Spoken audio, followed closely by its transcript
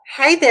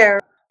Hey there.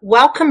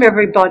 Welcome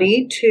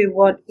everybody to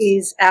what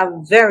is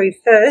our very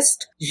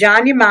first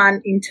Jean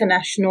Yaman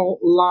International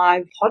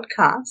Live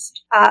podcast,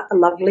 a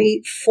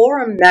lovely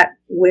forum that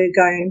we're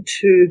going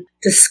to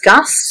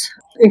discuss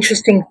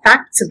interesting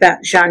facts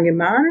about Jean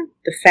Yaman,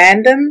 the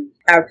fandom,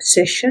 our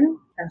obsession,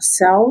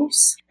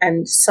 ourselves,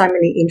 and so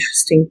many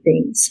interesting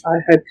things.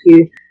 I hope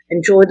you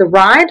enjoy the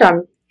ride.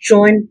 I'm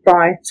joined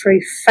by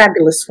three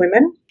fabulous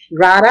women,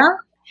 Radha,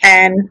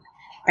 Anne,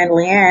 and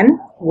Leanne.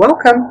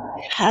 Welcome.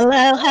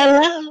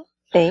 Hello.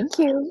 Thank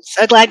you.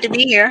 So glad to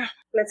be here.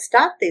 Let's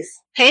start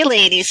this. Hey,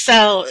 ladies.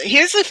 So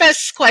here's the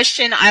first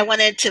question I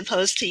wanted to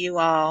pose to you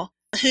all.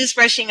 Who's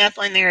brushing up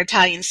on their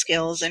Italian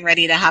skills and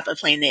ready to hop a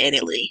plane to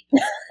Italy?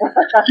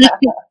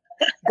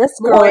 This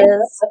girl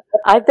is.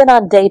 I've been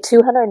on day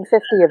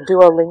 250 of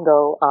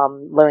Duolingo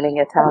learning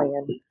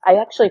Italian. I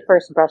actually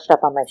first brushed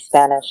up on my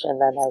Spanish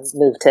and then I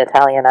moved to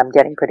Italian. I'm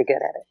getting pretty good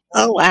at it.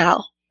 Oh,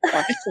 wow.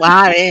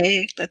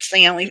 Suave. That's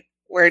the only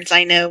words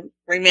I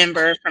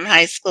remember from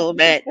high school,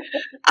 but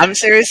I'm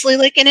seriously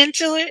looking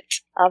into it.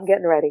 I'm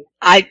getting ready.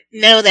 I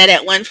know that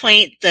at one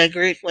point the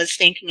group was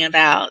thinking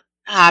about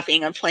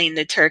hopping a plane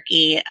to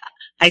Turkey.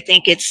 I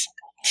think it's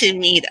to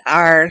meet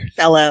our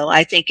fellow.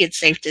 I think it's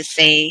safe to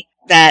say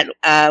that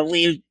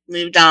we've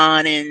moved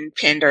on and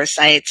pinned our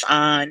sights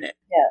on.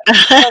 Yeah.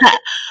 Focus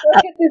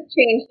has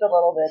changed a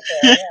little bit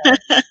there,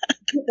 yeah.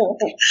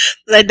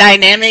 The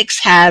dynamics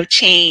have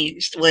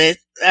changed with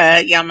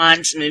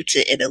Yaman's move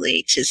to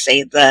Italy, to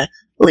say the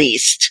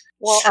least.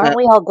 Well, aren't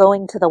we all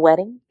going to the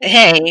wedding?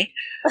 Hey.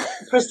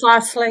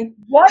 Precisely.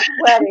 What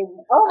wedding?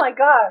 Oh my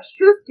gosh,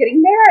 who's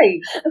getting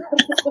married?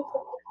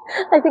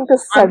 I think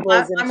this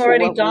segues into I'm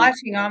already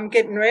dieting. I'm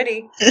getting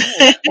ready.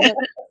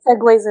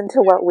 Segues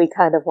into what we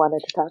kind of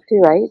wanted to talk to,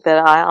 right? That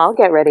I'll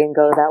get ready and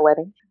go to that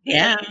wedding.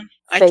 Yeah.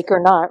 Fake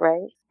or not,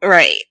 right?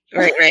 Right.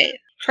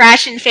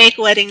 Crash and fake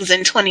weddings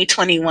in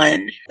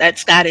 2021.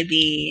 That's got to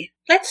be...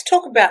 Let's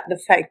talk about the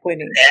fake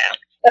wedding. Yeah.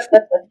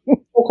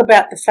 Talk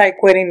about the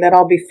fake wedding that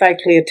I'll be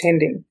fakely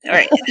attending. All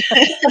right.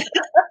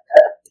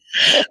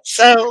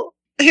 So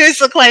here's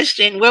the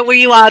question. What were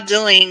you all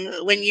doing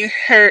when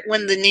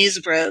the news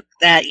broke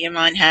that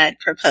Yaman had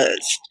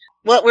proposed?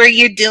 What were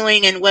you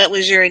doing and what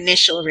was your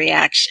initial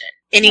reaction?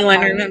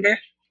 Anyone remember?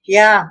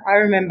 Yeah, I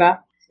remember.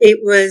 It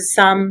was,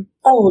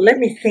 let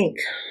me think.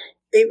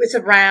 It was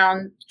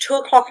around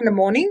 2:00 in the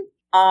morning.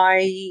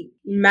 I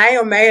may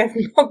or may have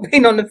not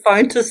been on the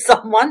phone to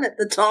someone at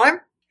the time.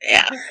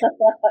 Yeah.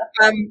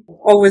 I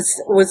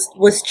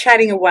was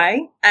chatting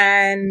away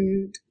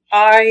and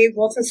I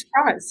wasn't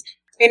surprised.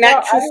 In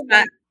actual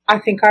fact, I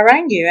think I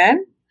rang you,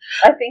 Anne.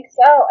 I think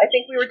so. I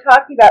think we were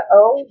talking about,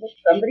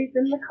 somebody's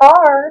in the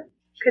car.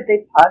 Could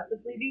they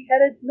possibly be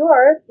headed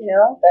north?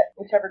 That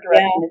whichever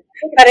direction it's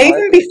taken. But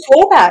even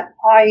before that,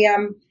 I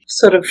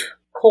sort of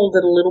called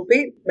it a little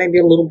bit, maybe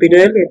a little bit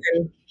earlier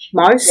than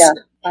most. Yeah.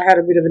 I had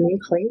a bit of an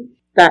inkling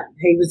that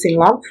he was in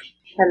love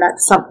and that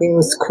something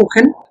was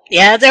cooking.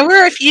 Yeah, there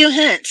were a few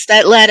hints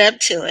that led up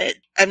to it.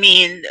 I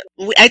mean,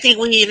 I think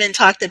we even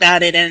talked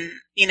about it and,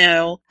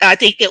 I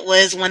think it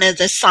was one of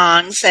the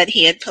songs that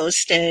he had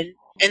posted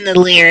and the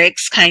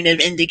lyrics kind of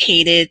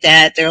indicated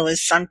that there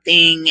was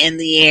something in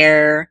the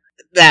air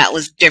that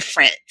was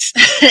different.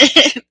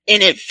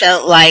 And it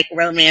felt like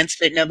romance,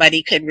 but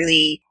nobody could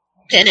really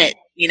pin it,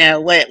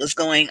 what was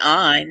going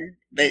on.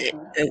 But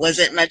it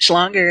wasn't much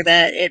longer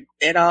that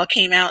it all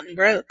came out and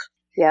broke.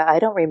 Yeah, I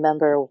don't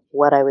remember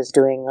what I was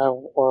doing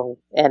or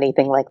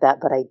anything like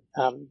that, but I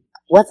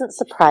wasn't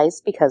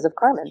surprised because of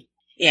Carmen.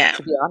 Yeah.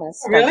 To be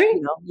honest.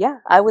 Really? Yeah,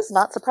 I was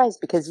not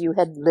surprised because you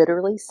had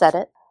literally said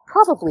it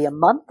probably a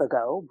month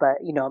ago,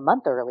 but, a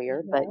month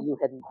earlier, but you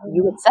had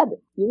said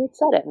it. You had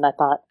said it, and I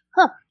thought,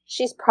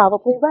 she's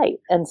probably right.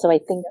 And so I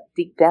think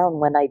deep down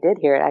when I did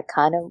hear it, I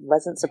kind of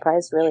wasn't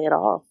surprised really at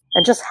all.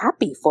 And just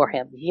happy for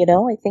him,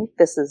 I think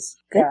this is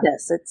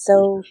goodness. Yeah. It's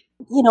so,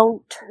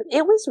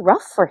 it was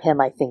rough for him,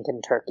 I think,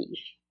 in Turkey.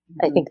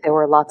 Mm-hmm. I think there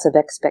were lots of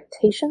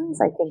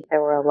expectations. I think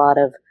there were a lot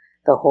of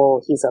the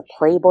whole he's a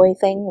playboy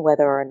thing,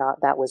 whether or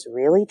not that was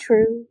really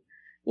true.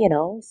 He's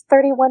a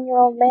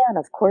 31-year-old man.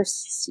 Of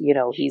course,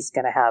 he's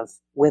going to have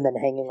women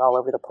hanging all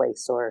over the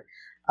place or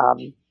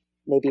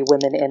maybe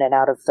women in and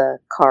out of the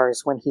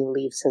cars when he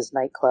leaves his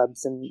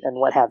nightclubs and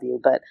what have you.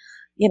 But,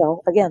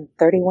 again,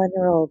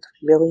 31-year-old,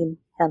 really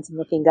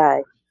handsome-looking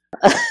guy.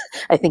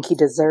 I think he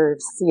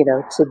deserves,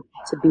 to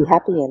be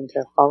happy and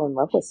to fall in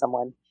love with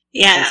someone.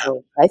 Yeah.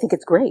 So I think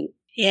it's great.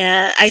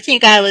 Yeah, I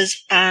think I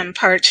was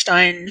perched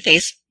on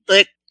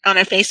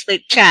a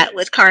Facebook chat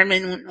with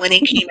Carmen when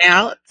it came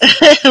out,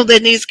 the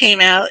news came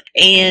out,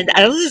 and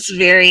I was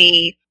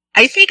surprised.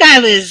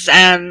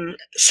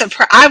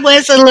 I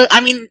was a little,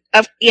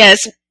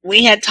 yes,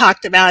 we had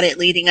talked about it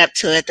leading up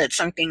to it, that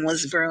something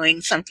was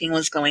brewing, something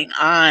was going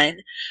on,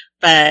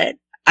 but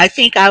I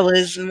think I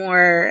was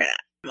more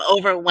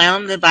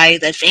overwhelmed by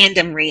the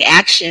fandom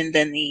reaction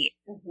than the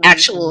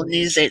actual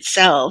news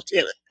itself.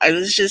 I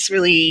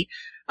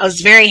was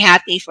very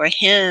happy for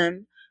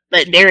him,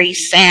 but very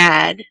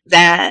sad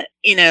that,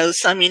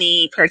 so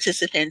many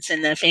participants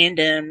in the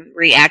fandom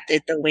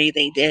reacted the way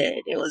they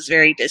did. It was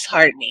very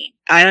disheartening.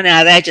 I don't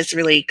know, that just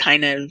really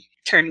kind of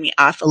turned me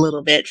off a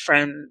little bit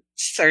from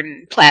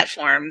certain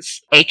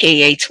platforms,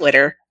 aka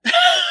Twitter.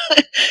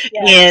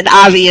 Yeah. And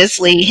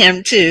obviously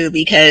him too,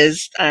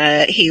 because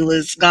he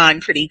was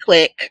gone pretty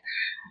quick.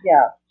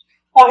 Yeah.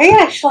 Oh, he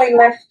actually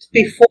left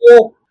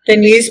before the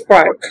news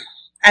broke,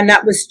 and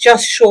that was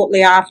just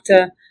shortly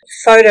after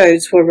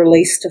photos were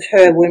released of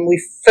her when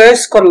we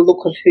first got a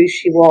look at who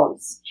she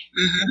was.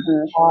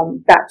 Mm-hmm.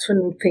 That's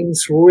when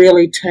things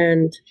really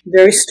turned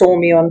very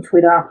stormy on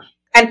Twitter,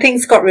 and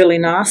things got really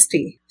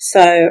nasty.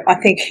 So I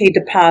think he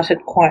departed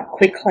quite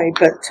quickly.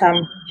 But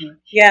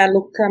yeah,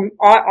 look,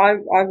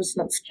 I was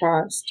not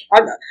surprised.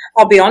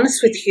 I'll be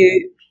honest with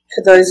you.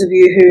 For those of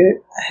you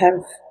who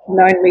have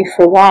known me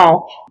for a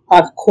while,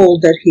 I've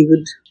called that he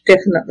would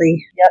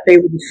definitely be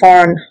with a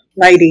foreign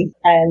lady,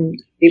 and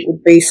it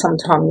would be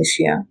sometime this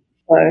year.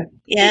 So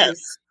yes.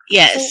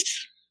 So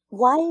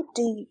why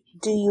do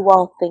you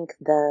all think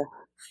the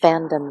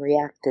fandom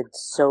reacted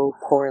so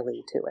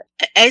poorly to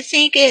it? I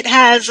think it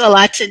has a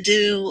lot to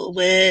do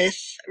with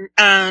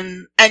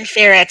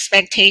unfair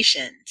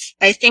expectations.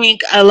 I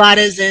think a lot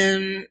of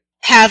them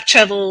have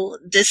trouble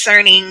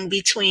discerning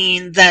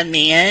between the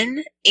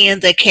man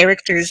and the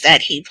characters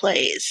that he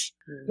plays.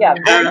 Yeah,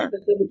 very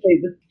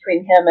specifically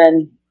between him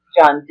and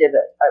John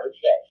Divot, I would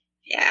say.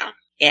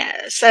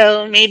 Yeah.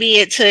 So maybe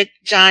it took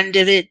John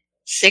Divot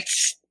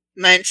 6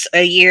 months,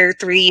 a year,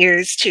 3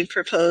 years to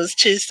propose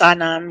to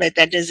Sanam, but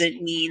that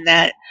doesn't mean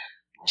that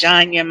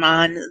John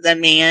Yaman, the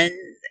man,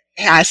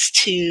 has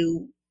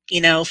to,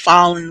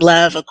 fall in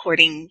love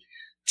according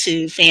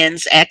to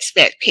fans'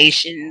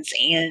 expectations,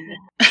 and,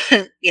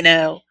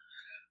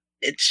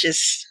 it's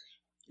just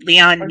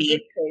beyond me.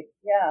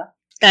 Yeah.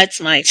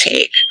 That's my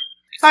take.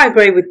 I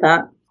agree with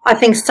that. I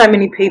think so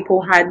many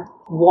people had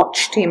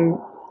watched him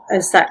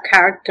as that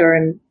character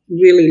and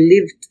really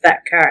lived that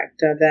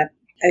character that,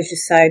 as you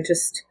say,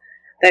 just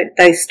that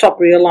they stop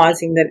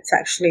realising that it's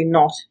actually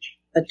not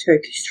a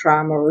Turkish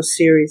drama or a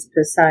series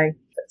per se,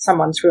 but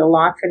someone's real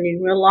life, and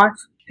in real life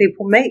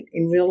people meet.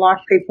 In real life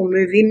people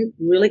move in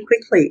really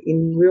quickly.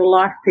 In real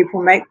life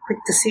people make quick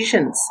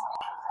decisions.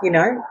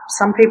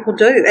 Some people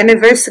do, and they're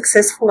very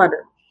successful at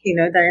it.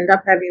 They end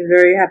up having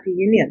very happy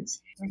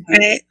unions.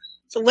 Right.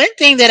 So one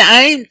thing that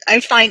I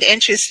find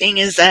interesting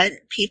is that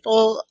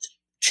people,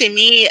 to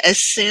me,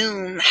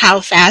 assume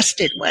how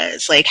fast it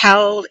was. Like,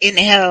 how in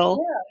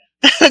hell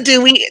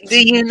do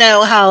you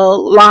know how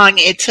long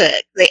it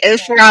took?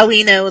 For all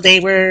we know, they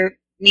were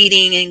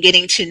meeting and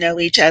getting to know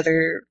each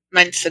other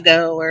months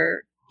ago,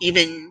 or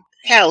even,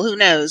 hell, who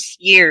knows,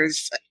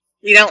 years.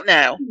 We don't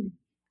know.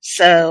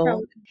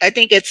 So I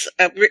think it's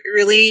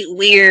really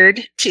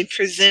weird to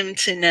presume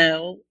to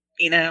know,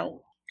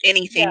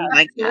 anything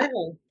like that.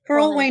 For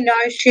all we know,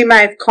 she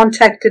may have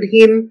contacted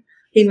him.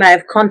 He may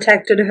have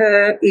contacted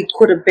her. It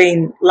could have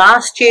been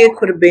last year,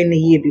 could have been the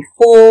year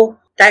before.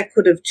 They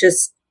could have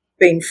just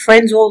been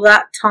friends all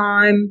that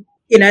time.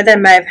 They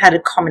may have had a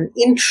common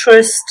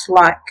interest,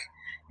 like,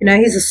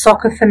 he's a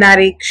soccer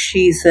fanatic.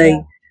 She's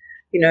the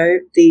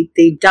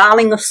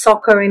darling of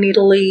soccer in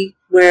Italy,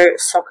 where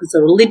soccer's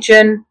a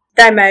religion.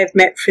 They may have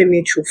met through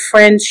mutual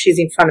friends. She's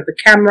in front of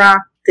a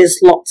camera. There's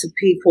lots of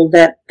people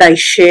that they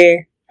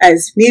share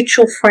as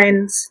mutual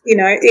friends.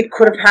 It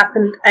could have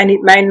happened, and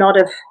it may not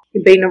have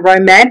been a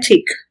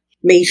romantic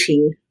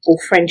meeting or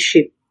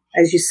friendship.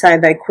 As you say,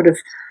 they could have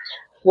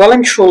well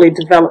and truly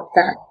developed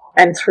that.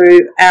 And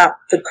throughout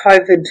the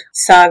COVID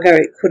saga,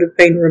 it could have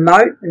been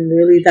remote, and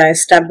really they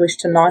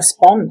established a nice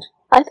bond.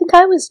 I think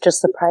I was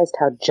just surprised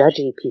how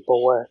judgy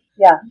people were.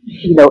 Yeah.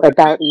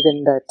 About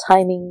even the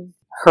timing,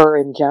 her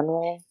in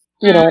general.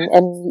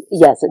 And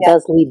yes, it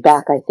does lead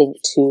back, I think,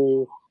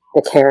 to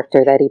the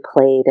character that he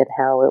played and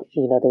how,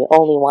 they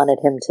only wanted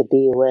him to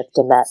be with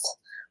Demet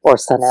or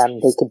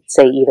Sanam. They could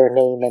say either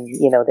name, and,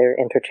 they're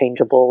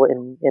interchangeable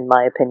in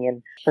my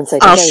opinion. And so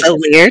also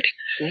weird.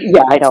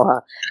 Yeah, I know,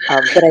 huh?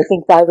 But I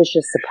think I was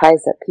just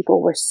surprised that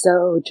people were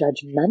so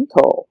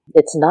judgmental.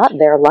 It's not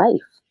their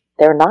life.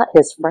 They're not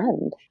his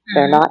friend. Mm-hmm.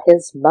 They're not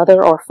his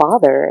mother or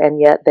father, and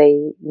yet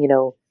they,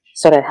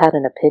 sort of had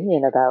an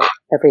opinion about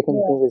everything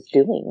he was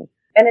doing.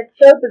 And it's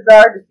so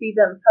bizarre to see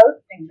them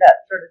posting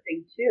that sort of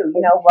thing, too.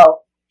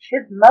 Well,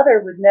 his mother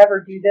would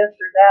never do this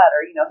or that,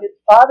 or, his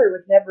father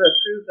would never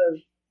approve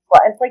of...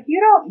 Well, it's like, you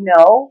don't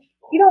know.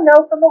 You don't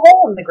know from a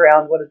hole in the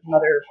ground what his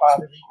mother or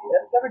father would do.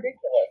 That's so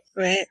ridiculous.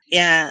 Right,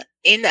 yeah.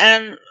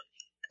 And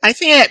I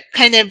think that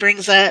kind of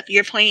brings up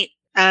your point,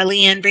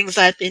 Leanne, brings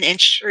up an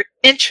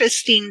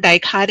interesting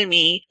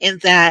dichotomy in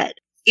that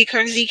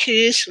Ikerzi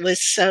Kush was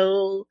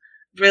so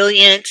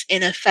brilliant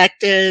and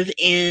effective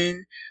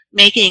in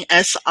making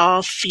us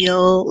all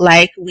feel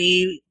like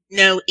we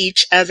know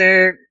each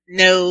other,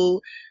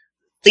 know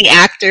the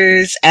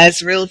actors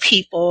as real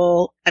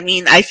people. I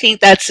mean, I think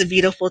that's a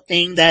beautiful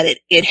thing that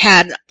it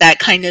had that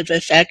kind of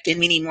effect and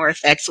many more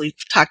effects. We've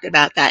talked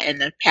about that in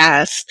the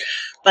past.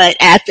 But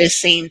at the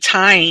same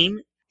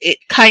time, it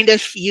kind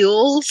of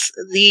fuels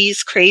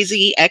these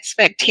crazy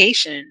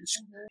expectations.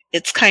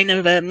 It's kind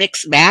of a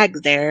mixed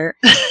bag there.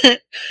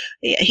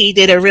 He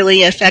did a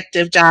really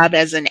effective job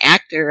as an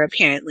actor,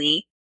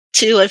 apparently.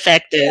 Too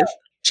effective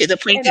to the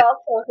point And that,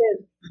 also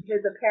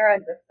his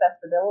apparent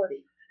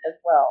accessibility as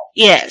well.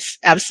 yes,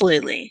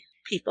 absolutely.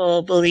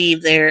 People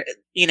believe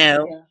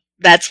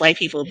that's why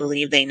people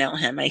believe they know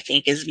him, I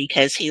think, is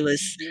because he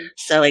was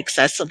so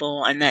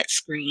accessible on that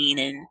screen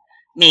and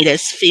made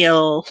us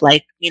feel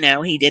like,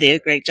 he did a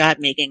great job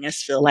making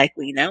us feel like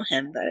we know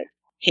him. But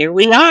here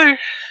we are.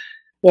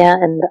 Yeah,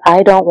 and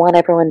I don't want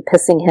everyone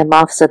pissing him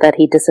off so that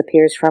he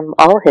disappears from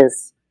all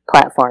his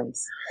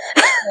platforms.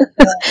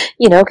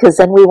 Because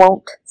then we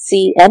won't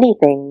see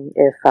anything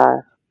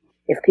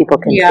if people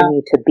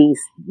continue to be,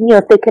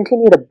 if they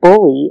continue to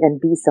bully and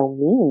be so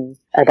mean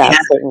about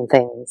certain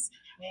things.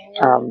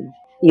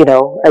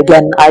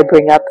 Again, I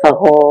bring up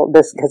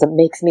this because it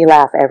makes me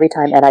laugh every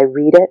time, and I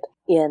read it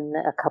in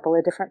a couple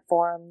of different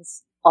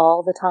forums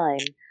all the time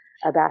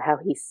about how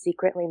he's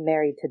secretly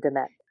married to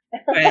Demet.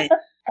 Right.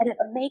 And it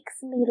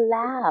makes me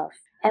laugh.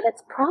 And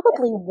it's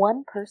probably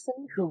one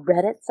person who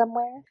read it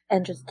somewhere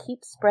and just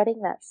keeps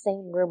spreading that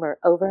same rumor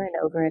over and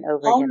over and over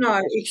again. Oh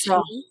no, it's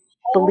not.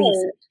 Believes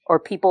it,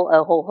 or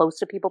a whole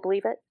host of people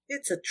believe it.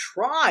 It's a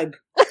tribe.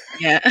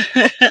 Yeah.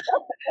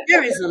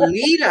 There is a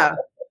leader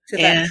to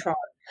that tribe.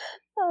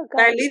 Oh, God.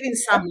 They live in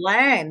some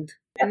land,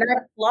 and they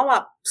blow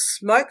up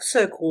smoke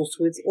circles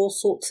with all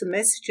sorts of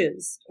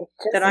messages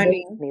that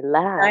only makes me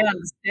laugh. they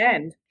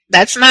understand.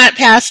 That's not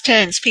past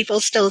tense. People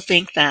still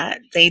think that.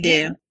 They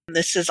do.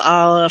 This is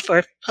all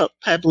for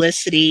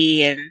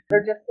publicity, and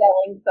they're just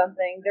selling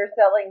something. They're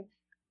selling,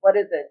 what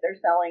is it? They're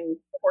selling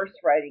horse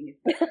riding.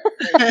 It's like,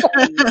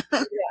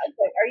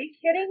 are you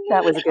kidding me?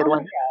 That was a good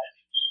one.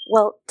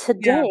 Well,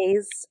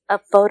 today's a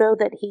photo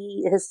that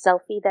his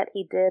selfie that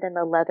he did in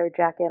a leather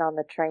jacket on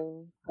the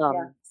train.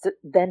 So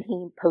then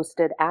he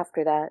posted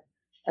after that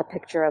a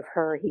picture of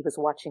her. He was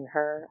watching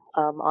her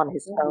on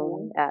his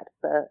phone at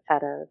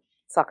a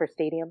soccer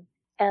stadium.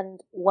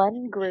 And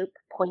one group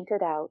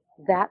pointed out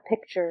that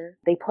picture.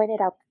 They pointed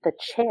out the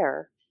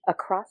chair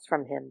across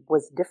from him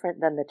was different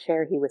than the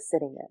chair he was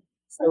sitting in.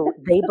 So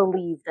they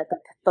believe that the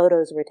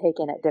photos were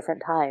taken at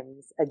different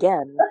times,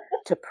 again,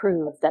 to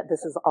prove that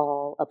this is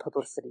all a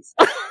publicity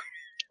stunt.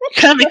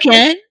 Come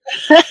again?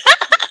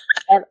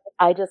 And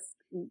I just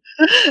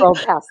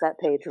scrolled past that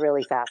page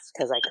really fast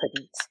because I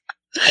couldn't.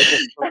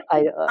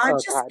 I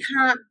just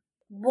can't.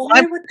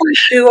 Why would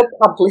they do a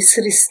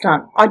publicity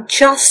stunt? I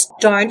just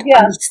don't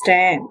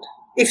understand.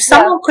 If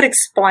someone could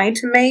explain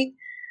to me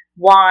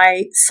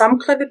why some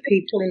clever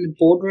people in the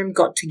boardroom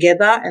got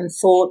together and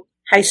thought,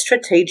 hey,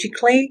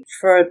 strategically,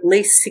 for at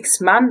least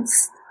 6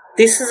 months,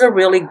 this is a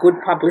really good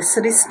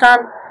publicity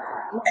stunt,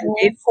 and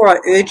therefore I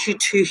urge you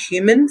two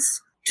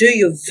humans, do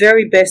your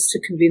very best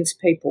to convince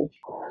people.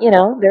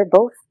 They're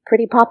both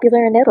pretty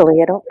popular in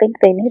Italy. I don't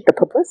think they need the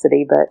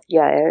publicity, but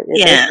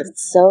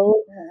it's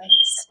so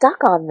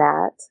stuck on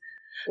that.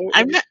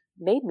 It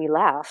made me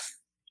laugh.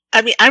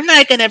 I mean, I'm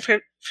not going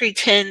to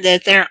pretend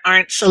that there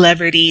aren't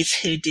celebrities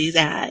who do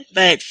that,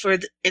 but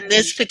in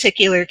this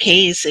particular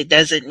case, it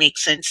doesn't make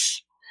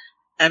sense.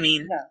 I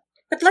mean,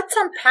 but let's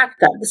unpack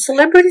that. The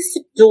celebrities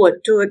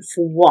that do it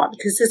for what?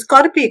 Because there's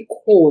got to be a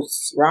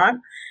cause, right?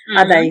 Mm-hmm.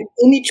 Are they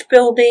image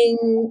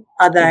building?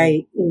 Are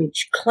they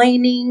image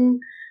cleaning?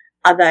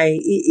 Are they?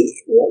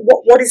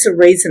 What is the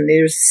reason?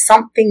 There's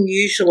something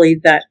usually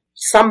that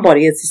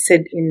somebody, as I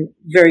said, in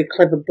very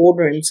clever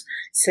boardrooms,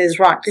 says,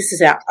 right, this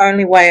is our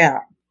only way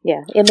out.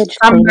 Yeah, image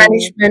cleaning.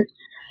 Management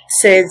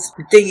says,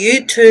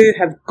 you two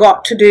have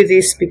got to do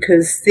this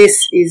because this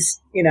is,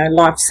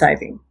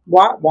 life-saving.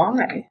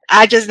 Why?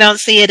 I just don't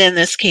see it in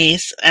this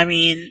case. I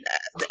mean,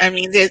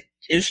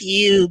 if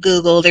you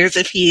Google, there's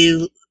a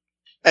few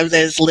of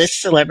those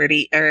list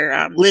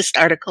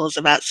articles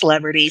about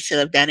celebrities who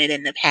have done it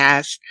in the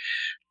past.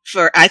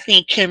 I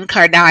think Kim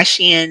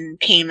Kardashian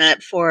came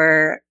up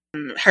for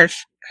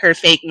her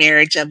fake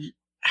marriage of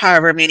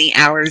however many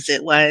hours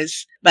it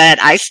was, but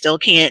I still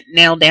can't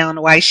nail down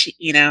why she,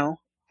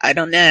 I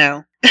don't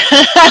know.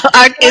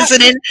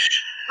 Isn't it?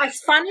 As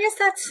funny as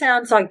that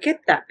sounds, I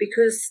get that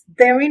because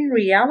they're in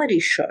reality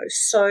shows.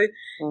 So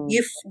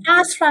you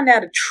fast run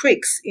out of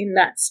tricks in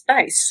that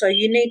space. So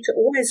you need to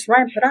always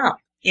ramp it up.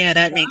 Yeah,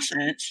 that makes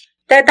sense.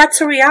 That's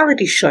a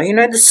reality show.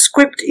 The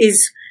script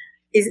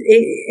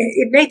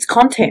it needs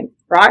content,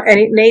 right? And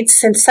it needs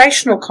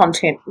sensational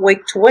content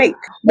week to week.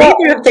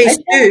 Neither of these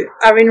two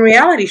are in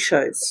reality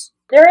shows.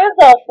 There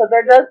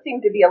does seem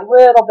to be a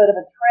little bit of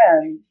a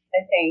trend,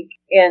 I think,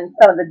 in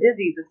some of the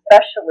Disneys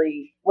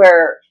especially,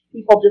 where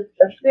people just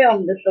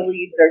assume that the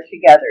leads are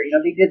together.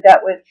 They did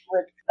that with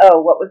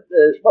what was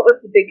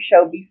the big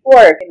show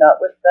before it came up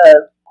with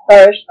the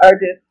Farish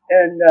Ardis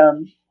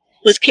and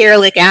was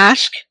Caroline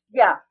Ashk?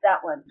 Yeah,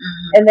 that one.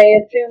 Mm-hmm. And they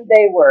assumed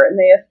they were, and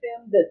they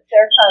assumed that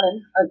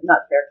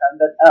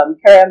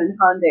Karam and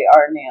Hande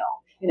are now.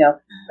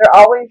 They're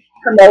always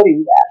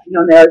promoting that.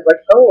 And they're always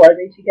like, oh, are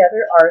they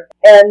together?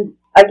 And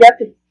I guess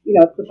it's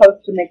it's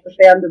supposed to make the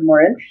fandom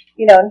more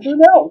interesting, and who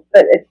knows?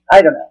 But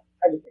I don't know.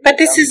 But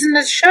this isn't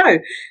a show.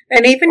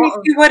 And even if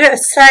you were to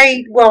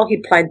say, well, he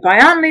played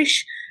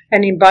Bialnish,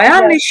 and in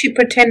Bialnish he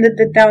pretended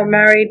that they were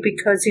married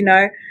because,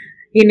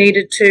 he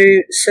needed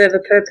to serve a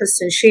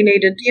purpose and she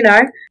needed,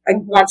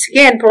 once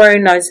again,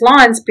 blurring those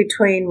lines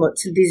between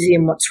what's a Disney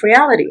and what's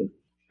reality.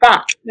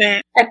 But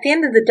at the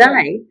end of the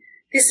day,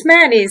 this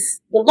man is,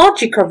 the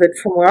logic of it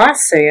from where I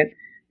see it,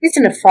 he's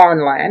in a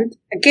foreign land,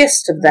 a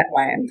guest of that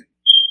land.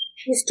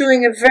 He's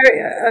doing a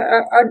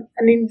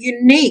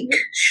unique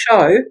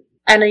show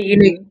and a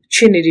unique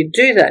opportunity to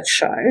do that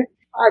show.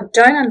 I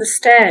don't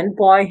understand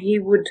why he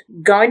would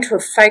go into a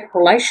fake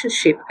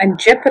relationship and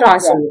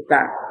jeopardize all of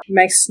that. It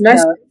makes no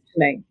sense to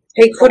me.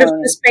 He could have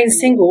just been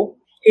single.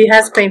 He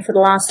has been for the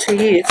last 2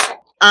 years.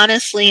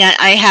 Honestly,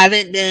 I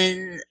haven't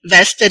been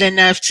vested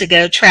enough to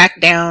go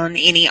track down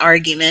any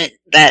argument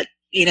that,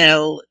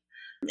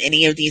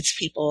 any of these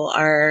people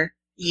are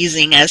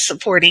using as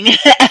supporting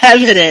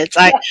evidence.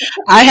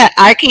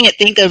 I can't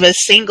think of a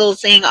single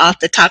thing off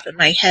the top of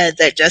my head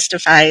that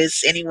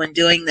justifies anyone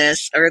doing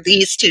this or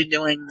these two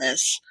doing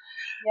this.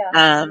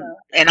 And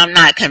I'm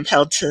not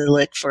compelled to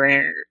look for,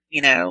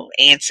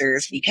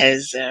 answers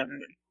because,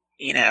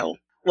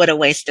 what a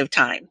waste of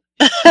time.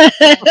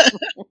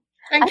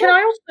 And can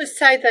I also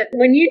say that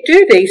when you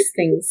do these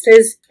things,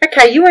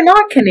 you and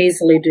I can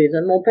easily do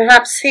them, or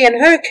perhaps he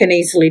and her can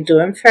easily do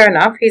them. Fair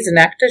enough. He's an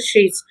actor.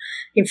 She's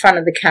in front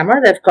of the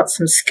camera. They've got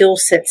some skill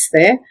sets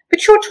there.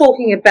 But you're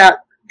talking about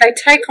they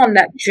take on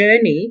that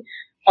journey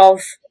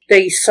of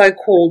the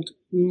so-called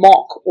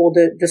mock or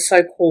the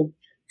so-called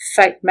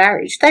fake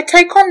marriage. They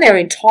take on their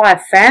entire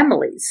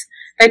families.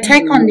 They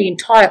take on the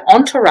entire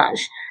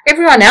entourage.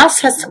 Everyone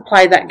else has to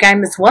play that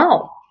game as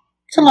well.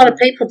 It's a lot of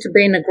people to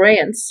be in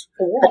agreement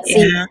for what? But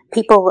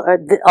see,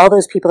 all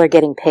those people are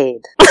getting paid.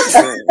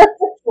 So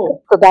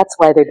that's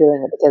why they're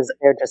doing it, because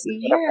they're just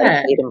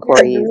paid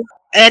employees.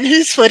 And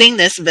who's footing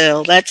this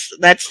bill? That's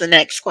the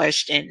next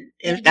question.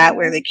 If that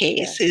were the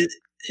case,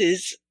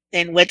 who's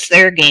and what's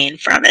their gain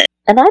from it?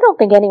 And I don't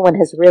think anyone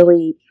has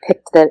really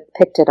picked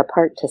it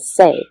apart to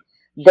say.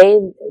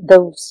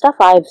 The stuff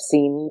I've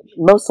seen,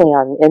 mostly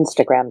on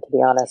Instagram, to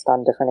be honest,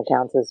 on different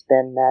accounts, has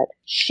been that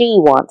she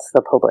wants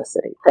the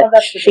publicity.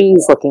 That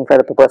she's looking for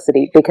the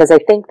publicity, because I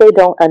think they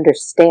don't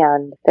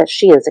understand that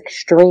she is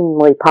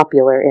extremely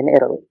popular in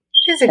Italy.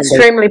 She's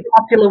extremely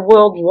popular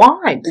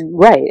worldwide.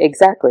 Right,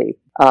 exactly.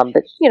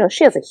 But,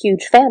 she has a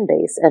huge fan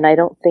base, and I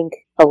don't think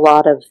a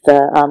lot of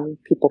the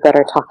people that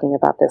are talking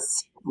about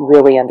this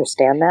really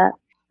understand that.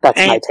 That's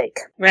my take.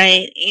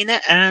 Right.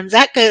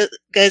 That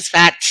goes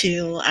back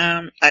to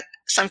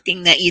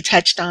something that you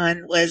touched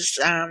on was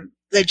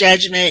the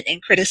judgment and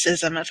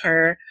criticism of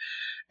her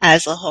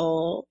as a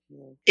whole.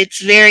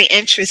 It's very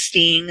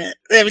interesting.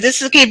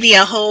 This could be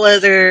a whole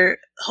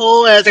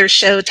other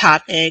show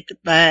topic,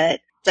 but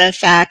the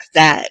fact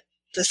that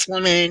this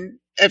woman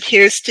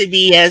appears to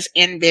be as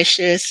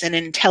ambitious and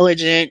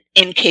intelligent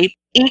and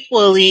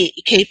equally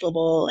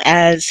capable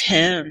as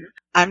him.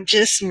 I'm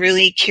just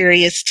really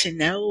curious to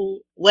know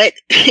what,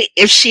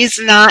 if she's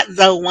not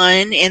the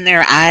one in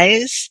their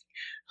eyes,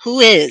 who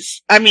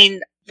is? I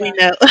mean, we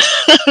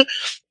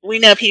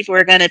know people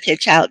are going to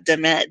pitch out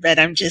Demet, but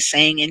I'm just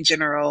saying in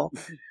general,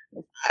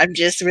 I'm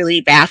just really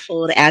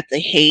baffled at the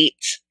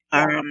hate.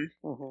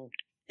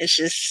 It's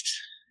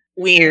just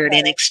weird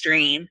and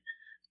extreme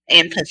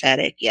and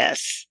pathetic.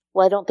 Yes.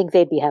 Well, I don't think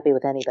they'd be happy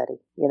with anybody,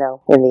 in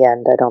the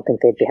end. I don't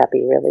think they'd be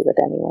happy really with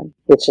anyone.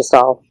 It's just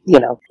all,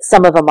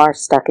 some of them are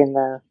stuck in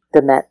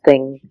the Met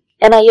thing.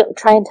 And I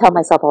try and tell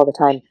myself all the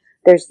time,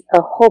 there's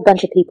a whole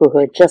bunch of people who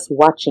are just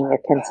watching a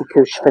Kenzie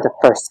Kush for the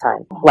first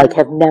time, like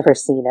have never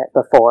seen it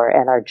before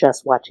and are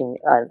just watching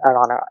on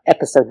our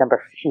episode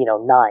number,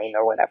 9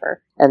 or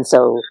whatever. And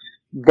so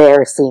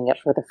they're seeing it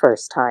for the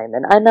first time.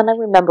 And then I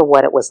remember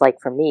what it was like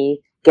for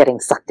me,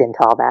 getting sucked into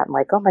all that. I'm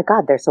like, oh my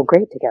God, they're so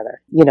great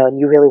together. And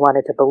you really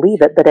wanted to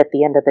believe it. But at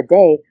the end of the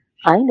day,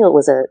 I knew it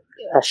was a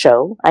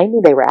show. I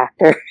knew they were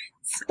actors.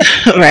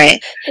 Right.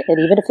 And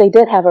even if they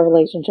did have a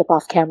relationship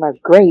off camera,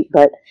 great.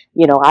 But,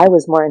 I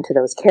was more into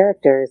those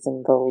characters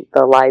and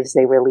the lives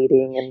they were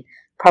leading, and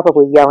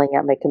probably yelling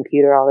at my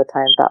computer all the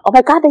time about, oh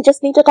my God, they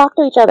just need to talk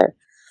to each other.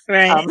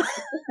 Right.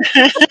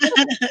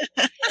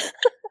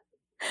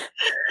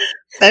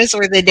 Those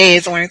were the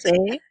days, weren't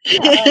they?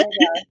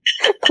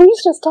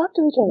 Please just talk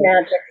to each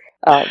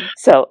other.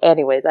 So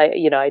anyways,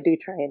 I do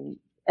try and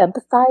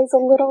empathize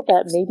a little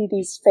that maybe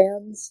these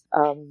fans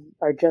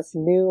are just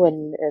new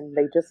and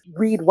they just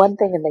read one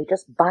thing and they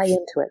just buy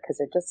into it because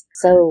they're just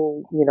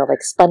so,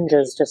 like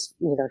sponges, just,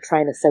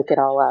 trying to soak it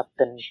all up.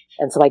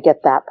 And so I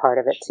get that part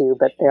of it too,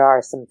 but there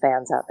are some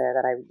fans out there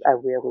that I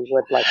really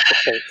would like to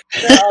shake.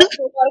 There are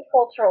also a lot of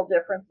cultural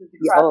differences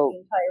across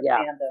the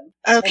entire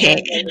fandom.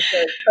 Okay. And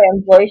there's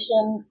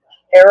translation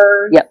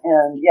errors,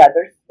 and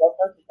there's all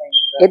sorts of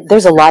things.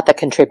 There's a lot that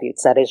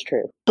contributes, that is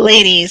true.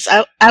 Ladies,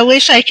 I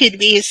wish I could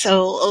be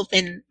so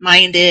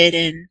open-minded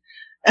and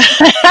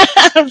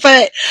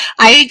but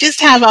I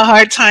just have a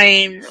hard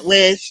time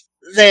with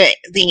the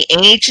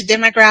age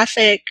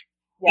demographic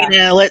Yeah. You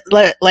know,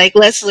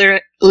 let's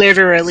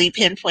literally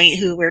pinpoint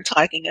who we're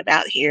talking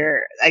about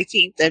here. I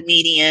think the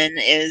median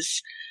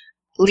is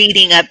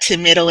leading up to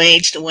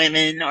middle-aged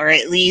women, or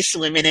at least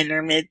women in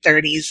their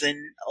mid-30s and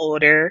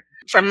older,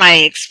 from my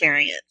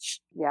experience.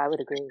 Yeah, I would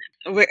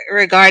agree.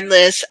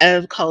 Regardless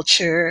of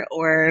culture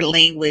or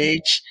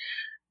language,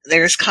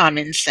 there's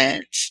common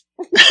sense.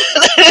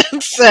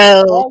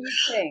 So, Well,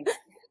 you think.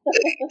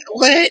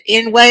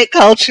 in what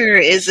culture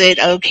is it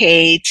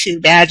okay to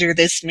badger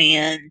this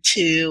man,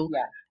 to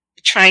Yeah.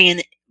 try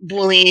and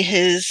bully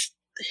his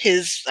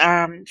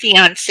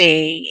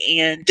fiance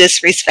and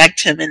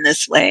disrespect him in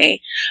this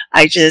way?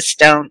 I just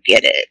don't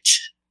get it.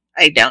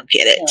 I don't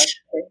get it.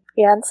 Yeah.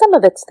 Yeah, and some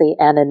of it's the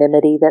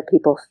anonymity that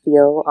people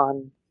feel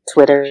on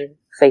Twitter,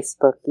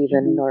 Facebook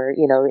even, or,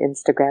 you know,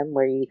 Instagram,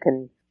 where you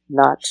can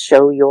not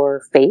show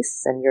your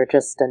face and you're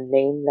just a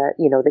name that,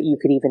 you know, that you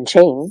could even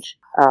change.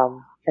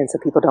 And so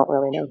people don't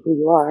really know who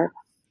you are.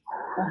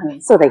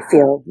 So they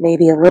feel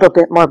maybe a little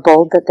bit more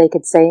bold that they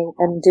could say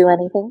and do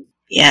anything.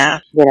 Yeah.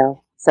 You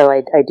know, so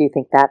I do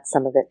think that's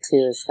some of it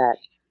too, is that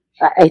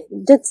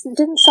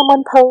didn't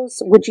someone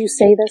pose, would you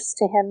say this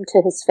to him,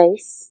 to his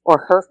face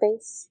or her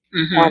face?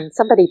 Mm-hmm.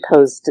 Somebody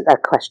posed a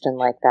question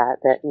like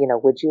that, you know,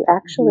 would you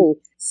actually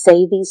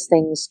say these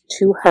things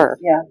to her,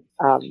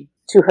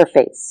 to her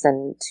face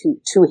and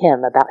to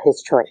him about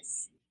his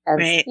choice? And,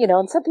 right. you know,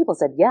 and some people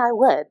said, yeah, I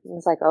would. And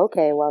it's like,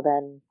 okay, well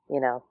then, you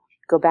know,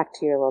 go back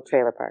to your little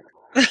trailer park.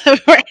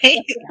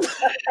 Right.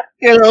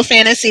 Your little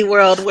fantasy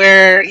world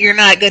where you're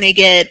not going to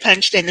get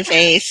punched in the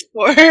face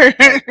or...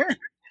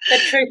 The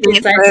truth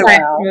is, they say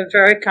from a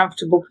very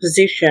comfortable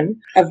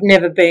position of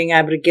never being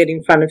able to get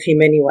in front of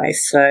him anyway.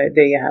 So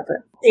there you have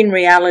it. In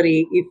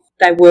reality, if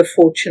they were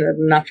fortunate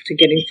enough to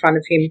get in front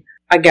of him,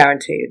 I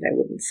guarantee you they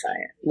wouldn't say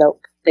it.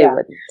 Nope, they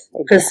wouldn't.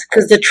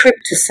 Because the trip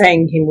to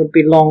seeing him would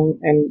be long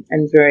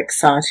and very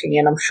exciting.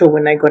 And I'm sure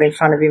when they got in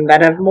front of him,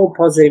 they'd have more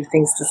positive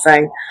things to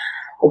say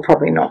or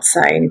probably not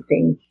say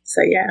anything.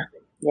 So, yeah.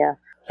 Yeah.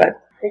 But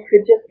it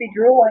could just be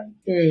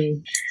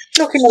drooling.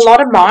 Look, in a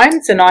lot of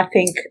minds, and I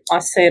think I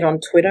see it on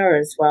Twitter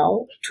as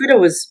well. Twitter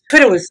was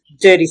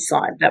dirty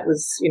side. That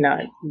was, you know,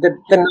 the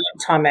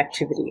nighttime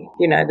activity.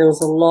 You know, there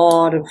was a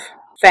lot of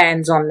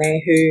fans on there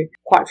who,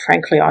 quite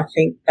frankly, I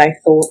think they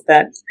thought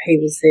that he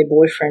was their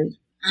boyfriend.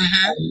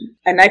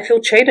 And they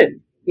feel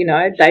cheated. You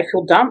know, they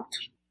feel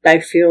dumped. They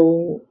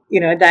feel, you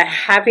know, they're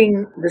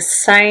having the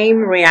same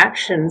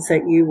reactions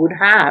that you would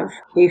have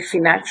if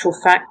in actual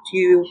fact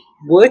you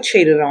were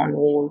cheated on,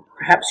 or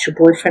perhaps your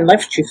boyfriend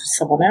left you for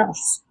someone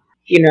else.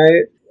 You know,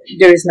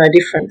 there is no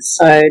difference.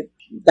 So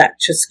that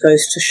just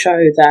goes to show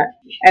that,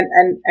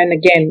 and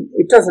again,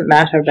 it doesn't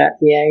matter about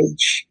the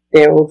age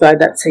there, although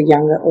that's a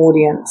younger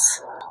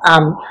audience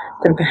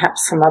than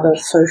perhaps some other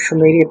social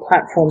media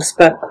platforms.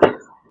 But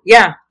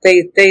yeah,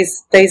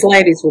 these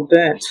ladies were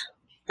burnt.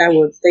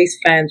 These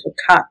fans were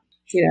cut,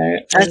 you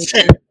know.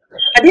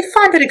 I did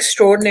find it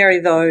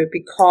extraordinary though,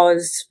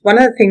 because one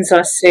of the things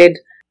I said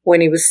when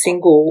he was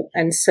single,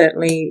 and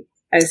certainly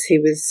as he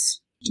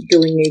was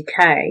doing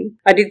UK,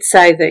 I did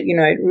say that, you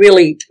know, it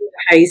really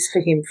pays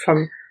for him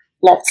from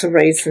lots of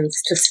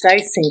reasons to stay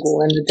single,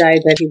 and the day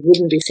that he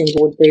wouldn't be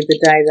single would be the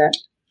day that,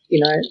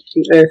 you know,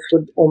 the earth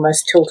would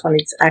almost tilt on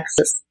its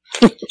axis.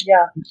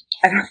 Yeah.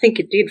 And I think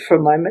it did for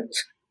a moment.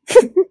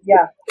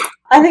 Yeah.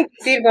 I think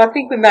it did. I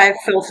think we may have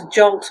felt a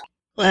jolt.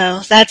 Well,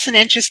 that's an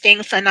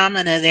interesting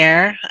phenomena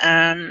there.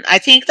 I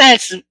think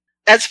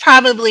that's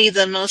probably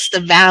the most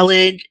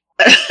valid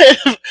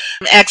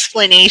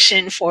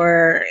explanation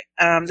for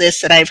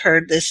this that I've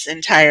heard this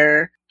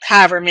entire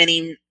however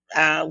many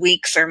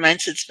weeks or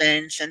months it's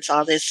been since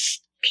all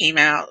this came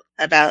out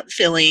about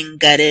feeling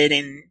gutted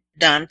and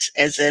dumped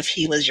as if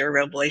he was your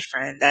real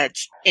boyfriend.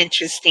 That's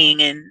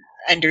interesting and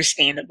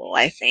understandable,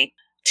 I think,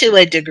 to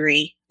a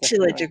degree.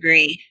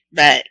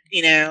 But,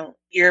 you know,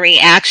 your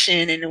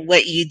reaction and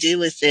what you do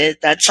with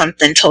it, that's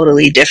something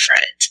totally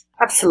different.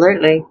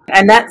 Absolutely.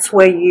 And that's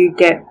where you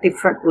get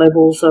different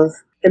levels of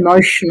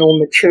emotional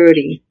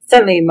maturity,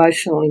 certainly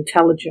emotional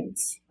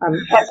intelligence.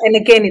 And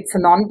again, it's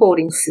an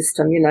onboarding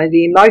system. You know,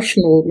 the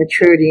emotional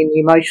maturity and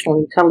the emotional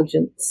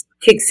intelligence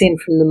kicks in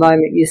from the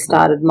moment you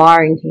start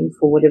admiring him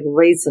for whatever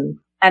reason.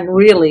 And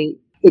really,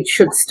 it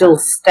should still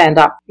stand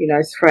up, you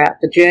know,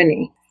 throughout the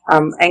journey.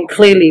 And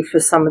clearly for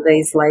some of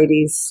these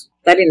ladies,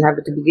 they didn't have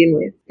it to begin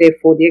with.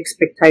 Therefore, the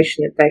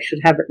expectation that they should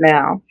have it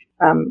now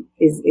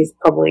is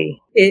probably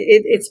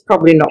it's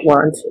probably not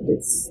warranted.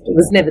 It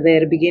was never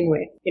there to begin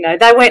with. You know,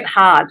 they went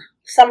hard.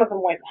 Some of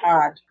them went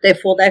hard.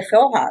 Therefore, they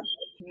fell hard.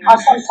 I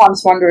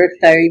sometimes wonder if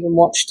they even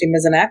watched him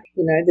as an actor.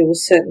 You know, there were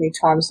certainly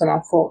times when I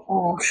thought,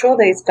 oh, I'm sure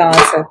these guys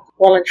have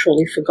well and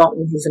truly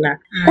forgotten he's an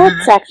actor.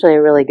 That's actually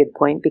a really good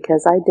point,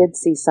 because I did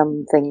see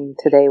something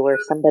today where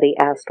somebody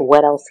asked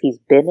what else he's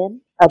been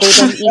in other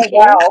than EK.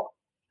 Wow.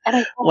 And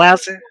I thought,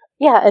 Wowzer.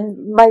 yeah,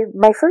 and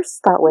my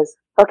first thought was,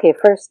 okay,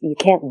 first, you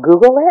can't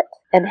Google it,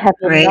 and have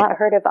Right. not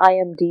heard of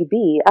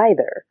IMDb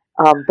either.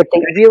 But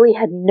they really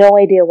had no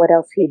idea what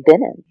else he'd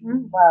been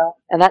in. Wow.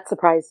 And that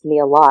surprised me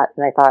a lot.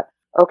 And I thought,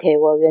 okay,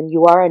 well, then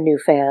you are a new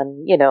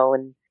fan, you know,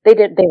 and They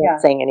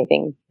weren't saying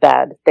anything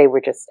bad. They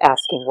were just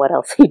asking what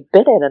else he'd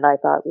been in, and I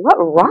thought, what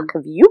rock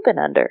have you been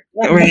under?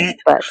 Right.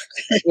 But,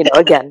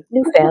 again,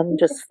 new fan,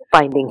 just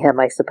finding him,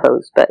 I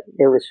suppose. But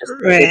it was just,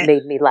 it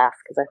made me laugh,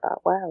 because I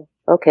thought, wow,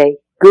 okay,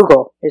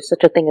 Google. There's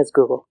such a thing as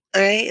Google.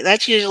 Right.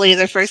 That's usually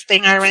the first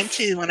thing I run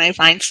to when I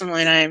find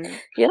someone I'm,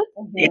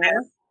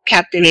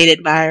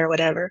 captivated by or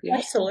whatever. Yeah,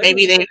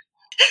 absolutely.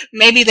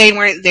 Maybe they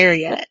weren't there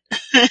yet.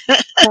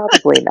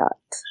 Probably not.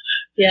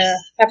 Yeah,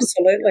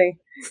 absolutely.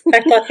 In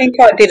fact, I think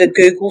I did a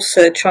Google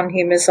search on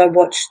him as I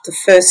watched the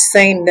first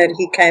scene that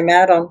he came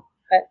out on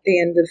at the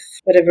end of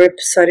whatever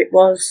episode it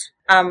was.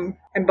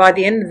 And by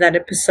the end of that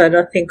episode,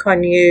 I think I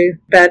knew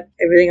about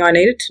everything I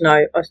needed to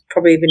know. I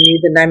probably even knew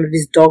the name of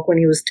his dog when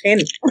he was 10.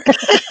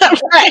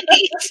 Right.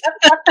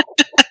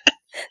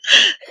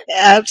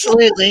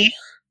 Absolutely.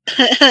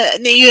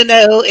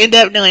 End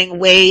up knowing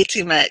way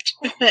too much.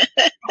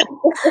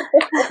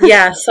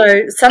 Yeah,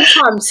 so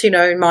sometimes,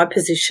 in my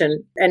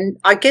position, and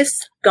I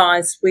guess,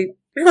 guys, we've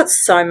got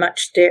so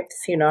much depth,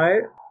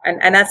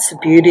 and that's the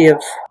beauty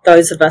of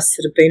those of us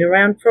that have been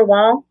around for a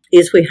while,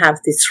 is we have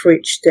this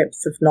rich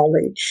depth of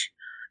knowledge.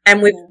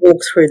 And we've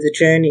walked through the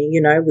journey,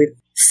 we've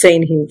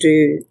seen him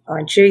do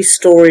IG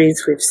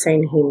stories, we've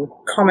seen him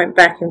comment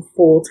back and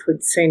forth,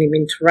 we've seen him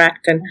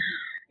interact, and,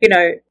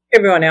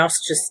 everyone else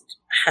just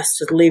has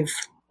to live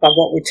by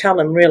what we tell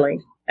them, really,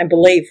 and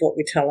believe what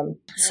we tell them.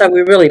 So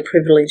we're really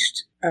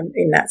privileged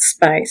in that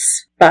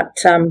space. But,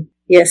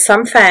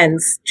 some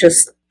fans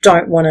just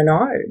don't want to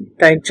know.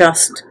 They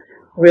just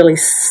really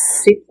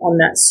sit on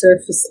that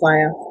surface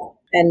layer,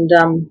 and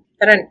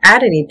they don't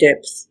add any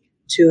depth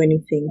to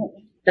anything.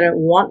 They don't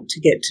want to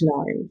get to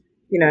know him.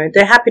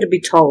 They're happy to be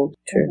told.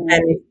 True.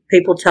 And if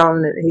people tell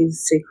them that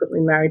he's secretly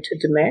married to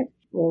Demet,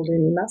 well,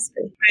 then he must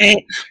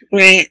be.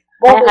 Right.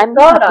 Well, we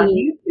saw it on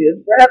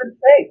YouTube, for heaven's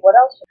sake. What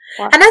else?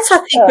 And that's, I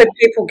think, where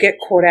people get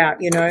caught out,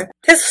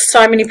 There's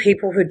so many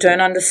people who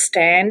don't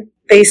understand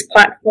these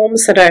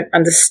platforms. They don't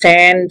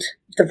understand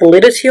the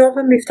validity of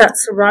them, if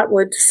that's the right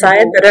word to say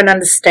it. They don't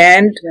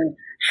understand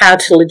how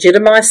to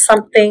legitimize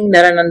something.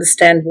 They don't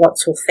understand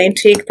what's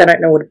authentic. They don't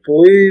know what a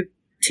blue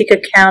tick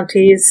account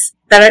is.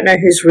 They don't know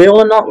who's real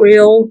or not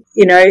real.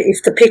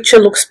 If the picture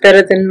looks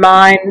better than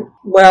mine,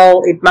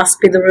 well, it must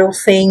be the real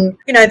thing.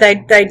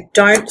 They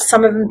don't,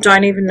 some of them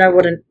don't even know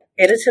what an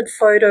edited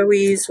photo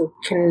is, or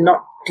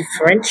cannot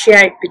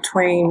differentiate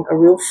between a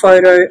real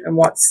photo and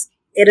what's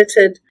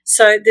edited.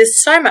 So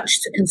there's so much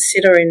to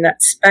consider in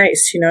that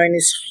space, in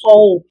this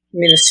whole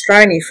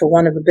minestrone, for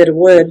want of a better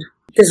word.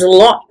 There's a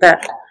lot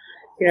that,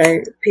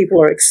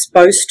 people are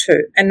exposed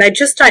to, and they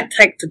just don't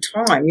take the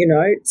time,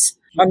 It's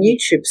on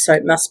YouTube, so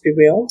it must be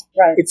real.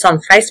 Right. It's on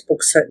Facebook,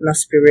 so it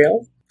must be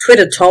real.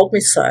 Twitter told me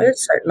so it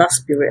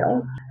must be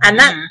real. And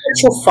that's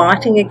what you're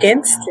fighting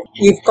against.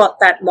 You've got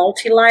that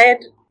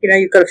multi-layered.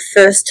 You've got to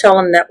first tell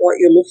them that what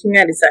you're looking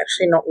at is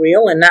actually not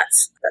real, and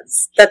that's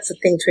a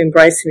thing to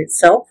embrace in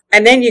itself.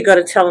 And then you've got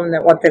to tell them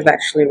that what they've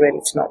actually read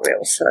is not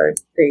real. So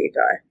there you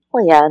go.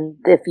 Well, yeah, and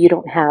if you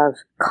don't have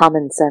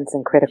common sense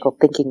and critical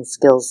thinking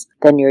skills,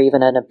 then you're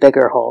even in a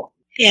bigger hole.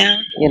 Yeah.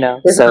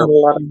 There's not a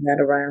lot of that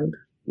around.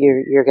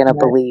 You're gonna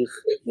believe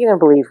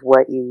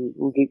what you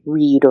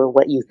read or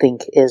what you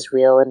think is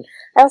real. And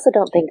I also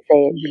don't think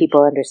that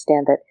people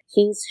understand that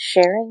he's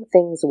sharing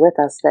things with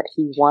us that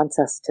he wants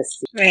us to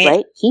see,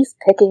 right? He's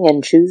picking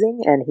and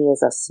choosing, and he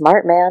is a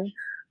smart man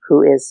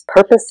who is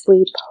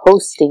purposely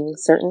posting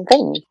certain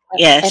things.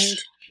 Yes. And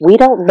we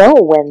don't know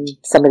when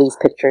some of these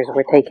pictures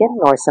were taken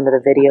or some of the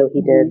video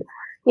he did.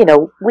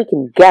 We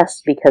can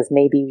guess because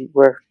maybe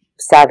we're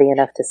savvy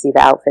enough to see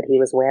the outfit he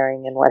was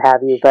wearing and what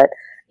have you, but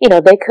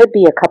they could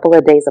be a couple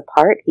of days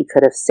apart. He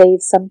could have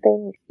saved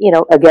something.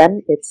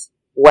 Again, it's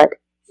what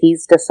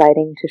he's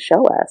deciding to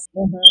show us.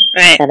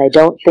 Right. And I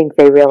don't think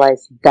they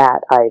realize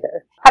that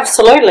either.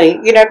 Absolutely.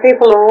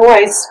 People are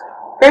always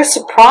very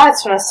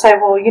surprised when I say,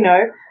 well,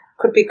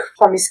 could be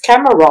from his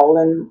camera roll,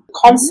 and the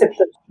concept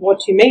of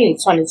what you mean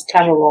it's on his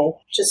camera roll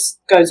just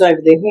goes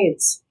over their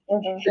heads.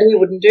 But he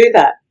wouldn't do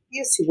that.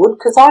 Yes, he would,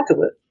 because I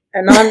do it.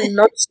 And I'm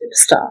not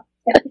a superstar.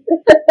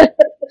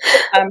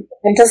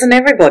 And doesn't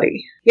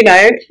everybody?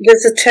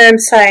 There's a term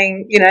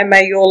saying,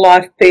 may your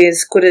life be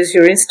as good as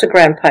your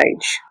Instagram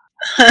page.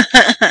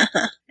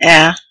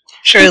 Yeah,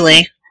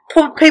 truly.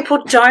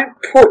 People don't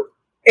put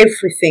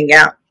everything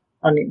out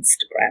on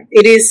Instagram.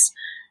 It is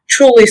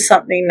truly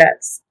something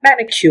that's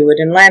manicured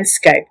and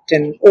landscaped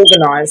and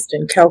organised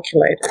and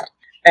calculated.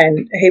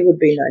 And he would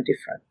be no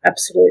different,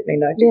 absolutely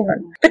no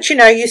different. Yeah. But,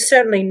 you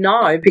certainly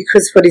know,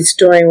 because what he's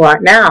doing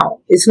right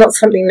now is not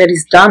something that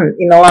he's done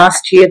in the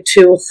last year,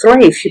 2 or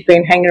 3, if you've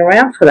been hanging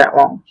around for that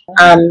long.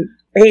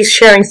 He's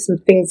sharing some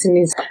things in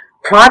his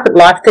private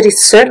life that he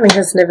certainly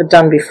has never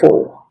done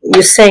before.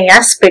 You're seeing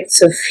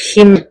aspects of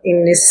him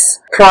in this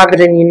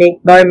private and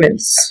unique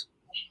moments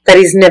that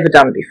he's never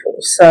done before.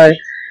 So,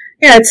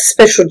 it's a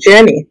special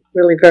journey,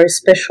 really very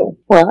special.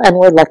 Well, and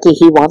we're lucky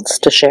he wants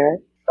to share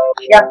it.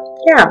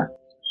 Yeah.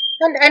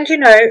 And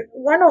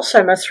one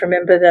also must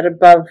remember that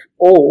above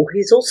all,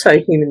 he's also a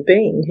human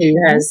being who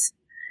has,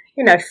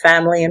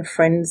 family and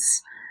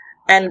friends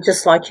And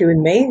just like you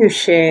and me, who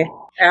share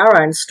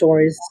our own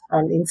stories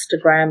on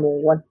Instagram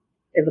or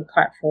whatever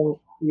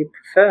platform you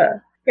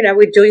prefer,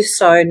 we do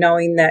so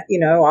knowing that,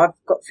 I've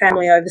got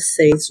family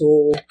overseas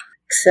or et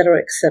cetera,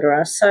 et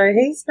cetera. So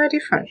he's no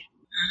different.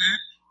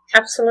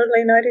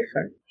 Absolutely no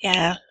different.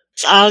 Yeah.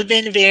 It's all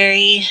been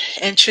very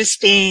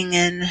interesting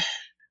and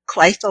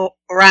quite the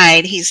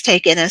ride he's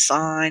taken us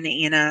on.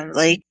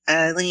 Like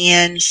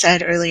Leanne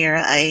said earlier,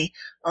 I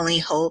only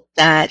hope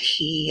that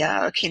he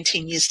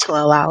continues to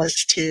allow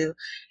us to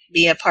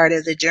be a part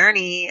of the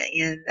journey.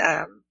 And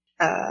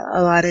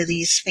a lot of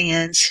these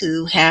fans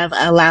who have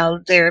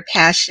allowed their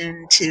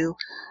passion to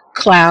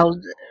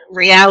cloud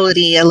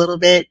reality a little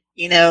bit,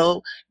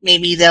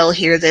 maybe they'll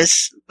hear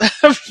this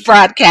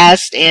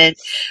broadcast and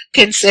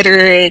consider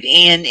it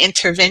an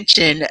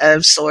intervention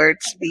of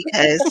sorts,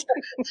 because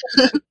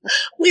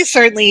we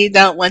certainly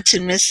don't want to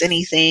miss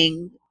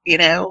anything,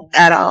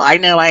 at all. I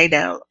know I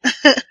don't.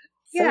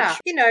 Yeah,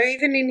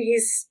 even in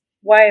his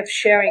way of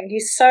sharing,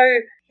 he's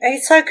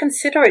so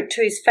considerate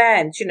to his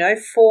fans,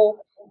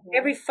 for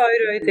every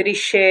photo that he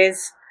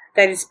shares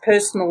that is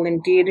personal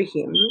and dear to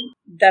him,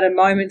 that are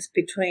moments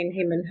between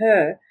him and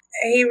her,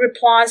 he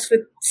replies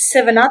with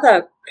 7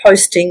 other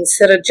postings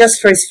that are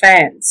just for his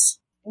fans.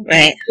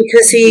 Right.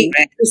 Because he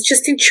is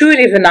just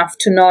intuitive enough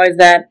to know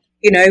that,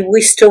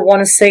 we still want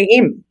to see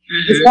him.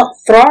 He's not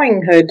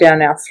throwing her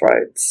down our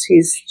throats.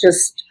 He's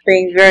just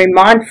being very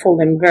mindful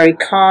and very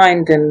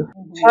kind and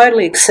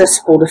totally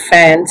accessible to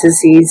fans, as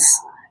he's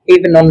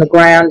even on the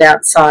ground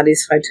outside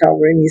his hotel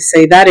room. You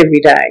see that every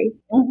day.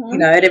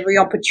 At every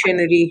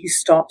opportunity he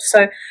stops.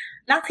 So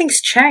nothing's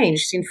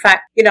changed. In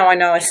fact, I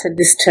know I said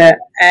this to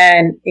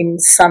Anne in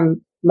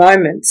some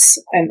moments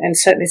and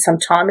certainly some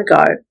time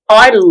ago.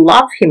 I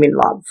love him in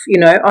love.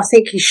 I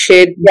think he's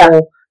shared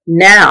more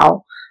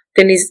now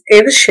than he's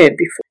ever shared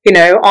before.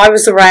 I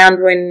was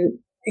around when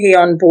he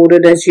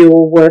onboarded, as you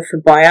all were,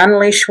 for By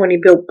Unleash, when he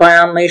built By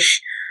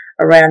Unleash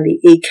around the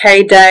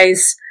EK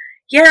days.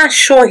 Yeah,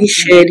 sure, he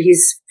shared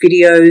his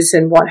videos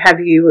and what have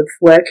you of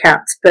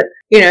workouts, but,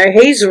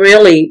 he's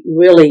really,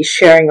 really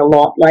sharing a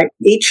lot. Like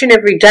each and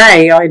every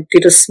day, I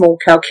did a small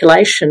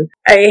calculation.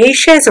 He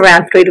shares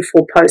around 3 to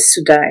 4 posts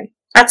a day.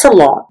 That's a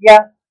lot.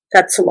 Yeah.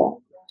 That's a lot.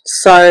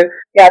 So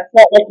yeah, it's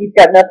not like he's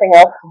got nothing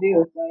else to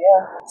do. So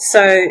yeah.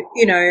 So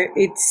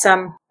it's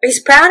he's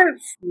proud of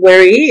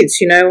where he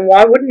is. And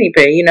why wouldn't he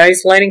be?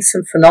 He's learning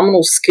some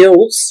phenomenal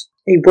skills.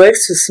 He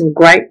works with some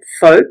great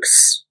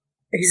folks.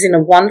 He's in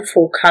a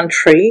wonderful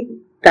country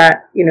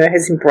that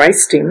has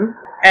embraced him,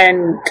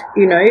 and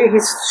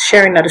he's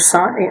sharing that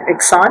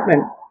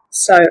excitement.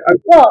 So I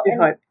really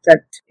hope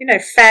that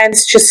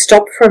fans just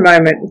stop for a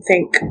moment and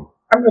think,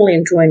 I'm really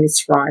enjoying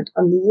this ride.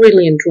 I'm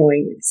really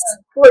enjoying this.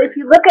 Well, if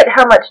you look at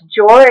how much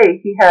joy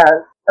he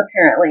has,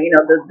 apparently,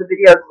 the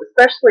videos,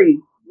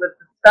 especially with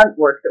the stunt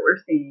work that we're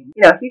seeing,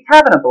 he's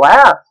having a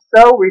blast.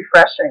 So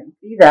refreshing to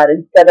see that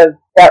instead of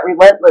that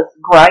relentless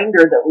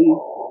grinder that we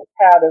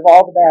had of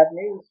all the bad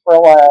news for a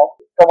while.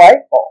 It's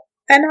delightful.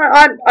 And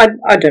I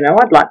don't know,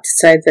 I'd like to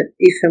say that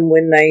if and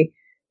when they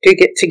do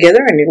get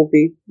together, and it'll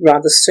be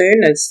rather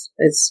soon as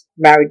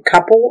married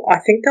couple, I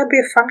think they'll be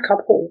a fun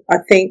couple. I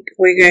think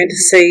we're going to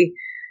see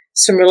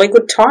some really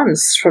good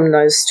times from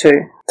those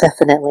two.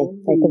 Definitely.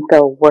 I think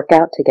they'll work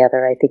out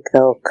together. I think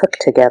they'll cook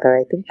together.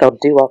 I think they'll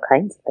do all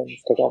kinds of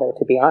things together,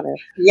 to be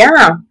honest.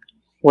 Yeah.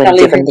 When they'll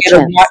given even the get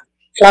chance. a white,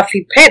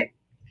 fluffy pet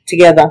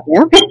together.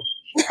 Yeah.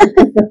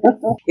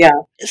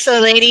 Yeah.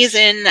 So, ladies,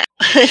 and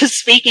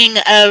speaking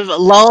of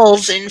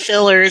lulls and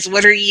fillers,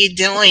 what are you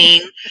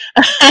doing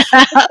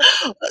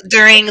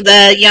during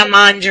the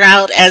Yaman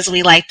drought, as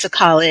we like to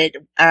call it?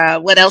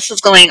 What else is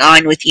going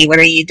on with you? What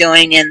are you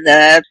doing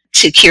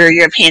to cure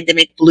your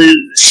pandemic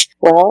blues?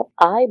 Well,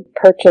 I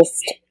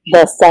purchased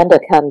the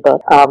Sandokan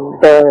book.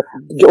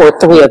 Or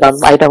 3 of them.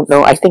 I don't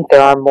know. I think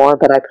there are more,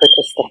 but I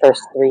purchased the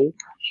first 3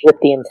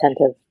 with the intent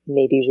of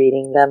maybe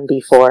reading them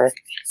before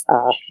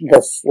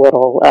this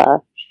little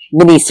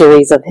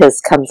mini-series of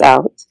his comes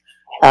out.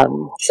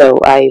 So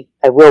I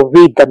will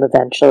read them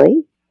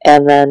eventually.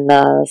 And then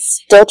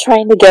still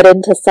trying to get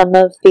into some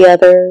of the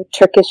other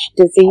Turkish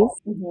disease.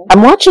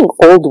 I'm watching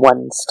old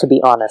ones, to be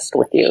honest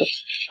with you.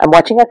 I'm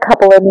watching a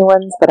couple of new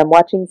ones, but I'm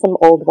watching some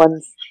old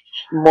ones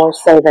more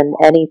so than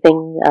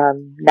anything.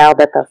 Now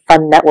that the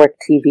Fun Network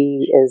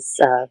TV is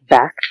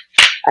back,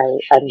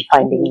 I'm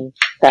finding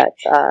that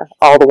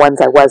all the ones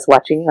I was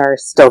watching are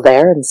still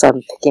there, and so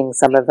I'm picking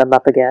some of them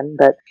up again.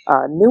 But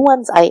new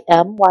ones I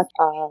am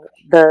watching.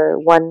 The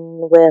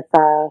one with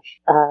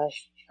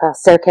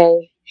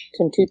Sergei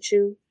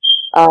Tuntucu,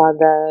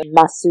 the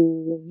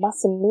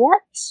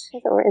Masumiyat,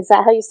 or is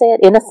that how you say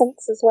it?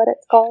 Innocence is what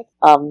it's called.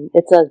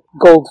 It's a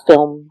gold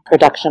film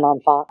production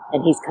on Fox,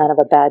 and he's kind of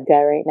a bad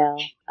guy right now.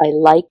 I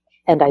like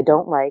and I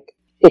don't like.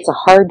 It's a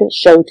hard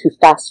show to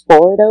fast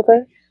forward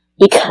over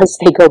because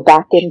they go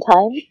back in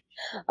time.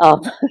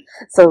 Um,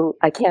 so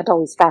I can't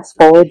always fast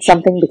forward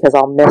something because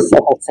I'll miss a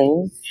whole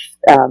scene.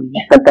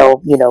 But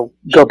they'll,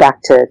 go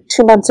back to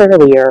 2 months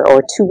earlier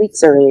or 2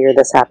 weeks earlier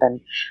this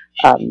happened.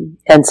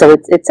 And so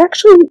it's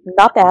actually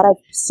not bad.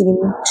 I've seen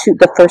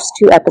the first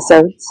 2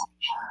 episodes,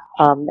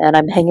 and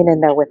I'm hanging in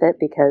there with it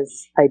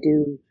because I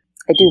do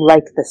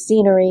like the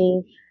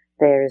scenery.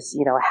 There's,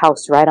 a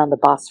house right on the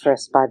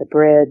Bosphorus by the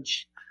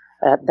bridge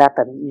that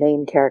the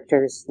main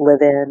characters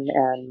live in,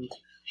 and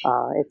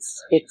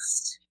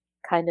it's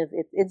kind of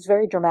it's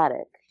very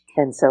dramatic.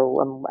 And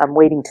so I'm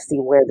waiting to see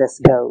where this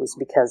goes,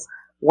 because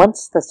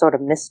once the sort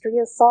of mystery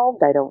is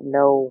solved, I don't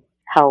know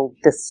how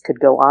this could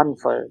go on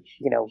for,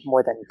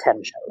 more than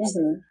 10 shows.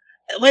 Mm-hmm.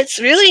 What's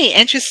really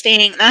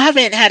interesting, I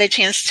haven't had a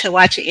chance to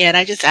watch it yet.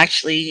 I just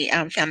actually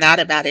found out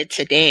about it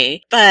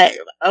today. But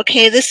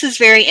okay, this is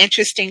very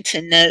interesting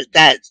to note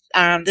that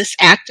this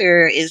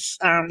actor is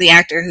the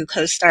actor who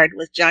co-starred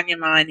with John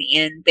Yaman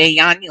in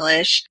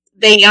Bayanglish.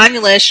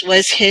 Bayanglish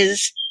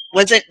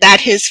wasn't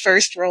that his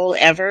first role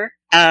ever?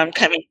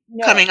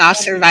 Coming off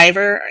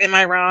Survivor, am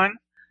I wrong?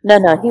 No,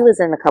 he was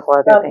in a couple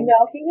other things.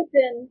 No,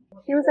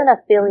 he was in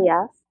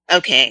Aphelias.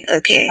 Okay.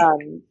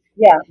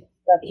 Yeah.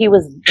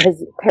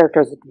 His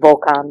character's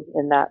Volkan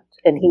in that,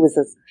 and he was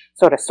this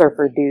sort of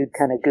surfer dude,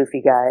 kind of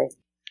goofy guy.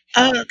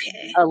 Oh,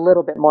 okay. A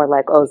little bit more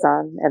like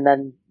Ozan, and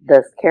then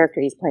the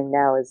character he's playing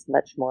now is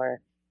much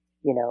more,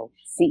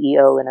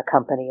 CEO in a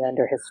company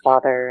under his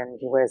father, and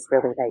he wears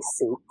really nice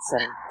suits,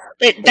 and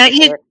but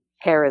his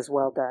hair is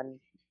well done.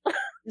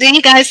 Do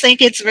you guys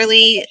think it's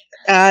really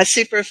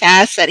super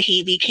fast that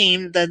he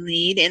became the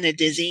lead in a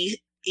Disney,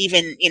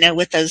 even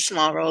with those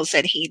small roles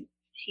that he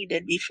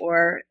did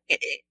before?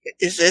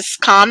 Is this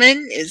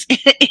common?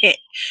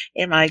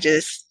 Am I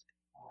just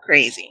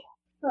crazy?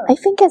 I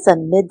think as a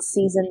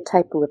mid-season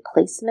type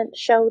replacement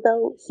show,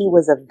 though, he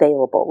was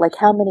available. Like,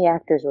 how many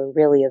actors were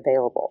really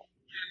available,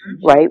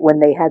 right? When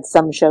they had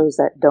some shows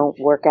that don't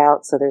work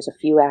out, so there's a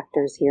few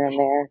actors here and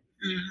there.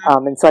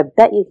 And so I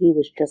bet you he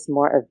was just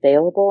more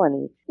available,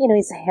 and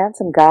he's a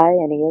handsome guy,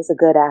 and he is a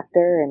good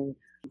actor, and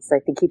so I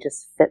think he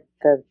just fit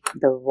the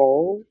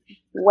role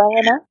well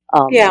enough.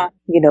 Yeah.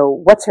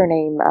 What's her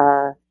name?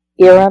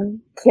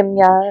 Iram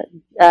Kimya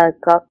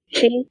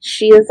Gokchi.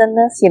 She is in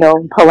this.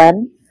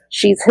 Palen.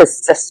 She's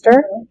his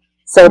sister.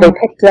 So they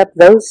picked up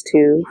those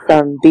two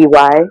from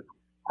BY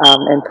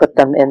and put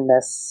them in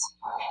this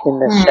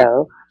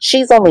show.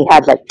 She's only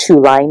had like 2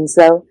 lines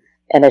though,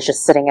 and is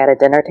just sitting at a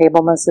dinner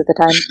table most of the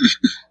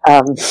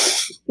time.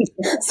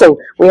 So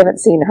we haven't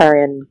seen her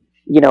in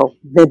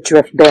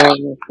midriff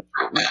bearing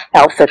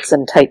outfits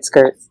and tight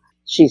skirts.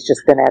 She's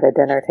just been at a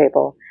dinner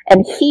table.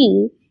 And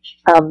he,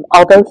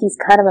 although he's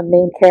kind of a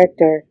main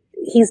character,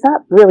 he's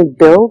not really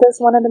billed as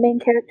one of the main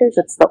characters.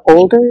 It's the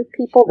older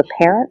people, the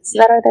parents,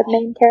 that are the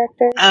main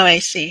characters. Oh, I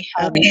see.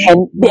 Okay.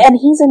 And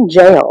he's in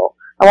jail.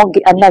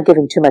 I'm not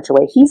giving too much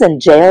away. He's in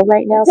jail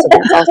right now, so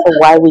that's also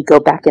why we go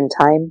back in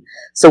time,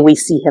 so we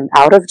see him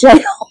out of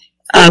jail.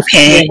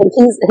 Okay.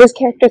 His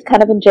character's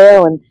kind of in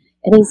jail, and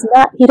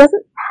he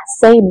doesn't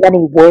say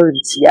many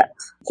words yet.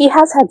 He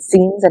has had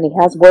scenes and he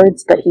has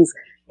words, but he's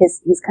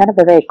kind of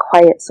a very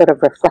quiet, sort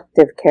of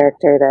reflective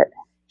character that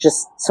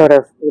just sort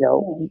of,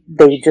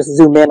 they just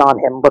zoom in on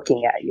him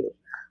looking at you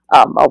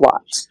a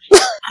lot.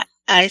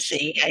 I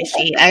see.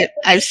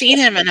 I've seen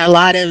him in a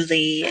lot of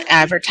the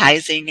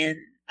advertising and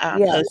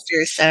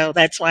posters, so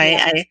that's why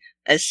I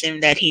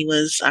assumed that he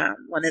was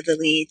one of the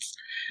leads.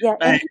 Yeah,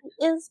 and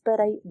he is, but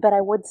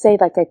I would say,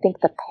 like, I think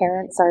the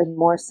parents are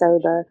more so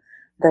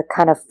the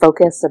kind of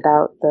focus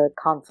about the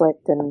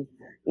conflict and,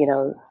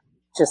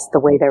 just the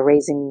way they're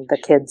raising the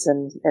kids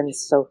and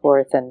so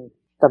forth, and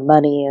the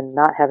money and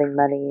not having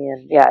money.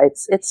 And yeah,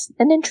 it's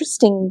an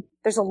interesting,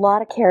 there's a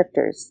lot of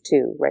characters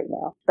too right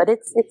now, but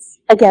it's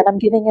again, I'm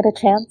giving it a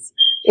chance.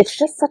 It's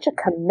just such a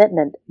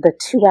commitment, the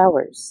 2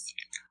 hours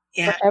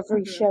for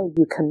every show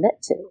you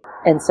commit to.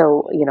 And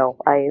so,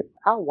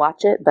 I'll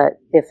watch it, but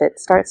if it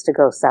starts to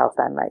go south,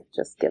 I might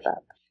just give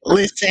up.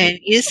 Listen,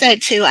 you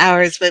said 2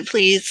 hours, but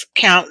please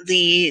count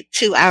the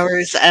 2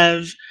 hours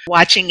of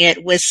watching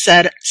it with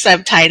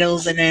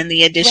subtitles and then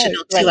the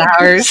additional 2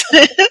 hours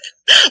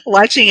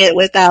watching it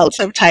without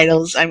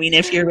subtitles. I mean,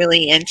 if you're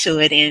really into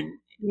it,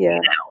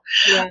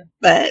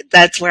 but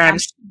that's where I'm.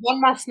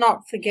 One must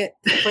not forget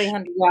the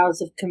 300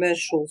 hours of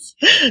commercials.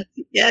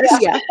 Yes.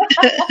 Yeah.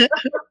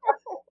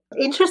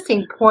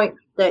 Interesting point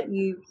that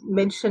you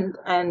mentioned,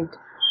 and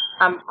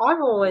I've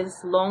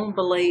always long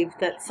believed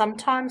that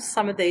sometimes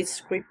some of these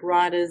script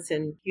writers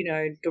and,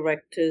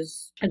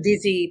 directors,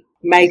 Disney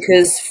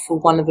makers, for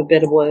want of a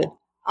better word,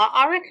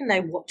 I reckon they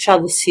watch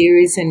other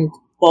series, and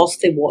whilst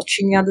they're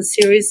watching other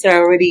series, they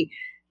already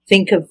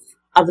think of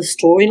other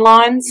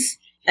storylines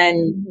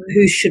and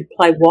who should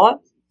play what.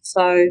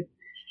 So,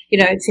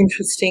 it's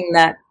interesting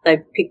that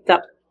they've picked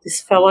up this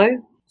fellow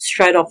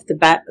straight off the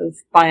bat of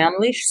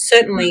Bayanglish.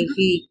 Certainly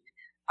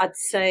I'd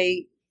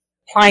say,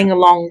 playing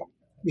along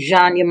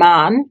Jean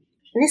Yaman.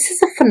 And this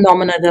is a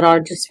phenomena that I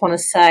just want to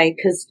say,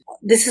 because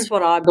this is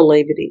what I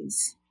believe it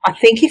is. I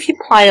think if you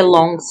play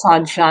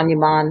alongside Jean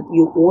Yaman,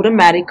 you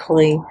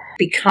automatically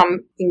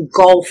become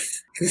engulfed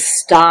the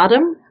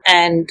stardom,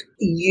 and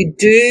you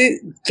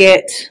do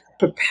get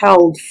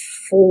propelled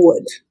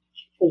forward,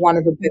 for want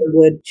of a better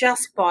word,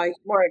 just by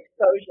More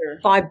exposure.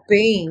 by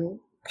being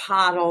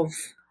part of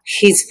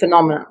his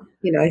phenomena,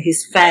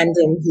 his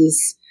fandom,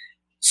 his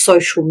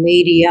social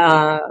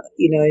media,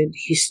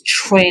 his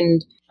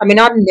trend. I mean,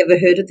 I've never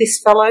heard of this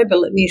fellow, but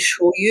let me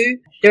assure you,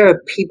 there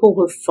are people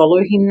who follow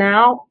him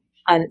now,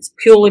 and it's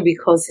purely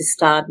because he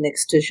starred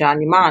next to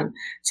Jean Yaman.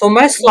 It's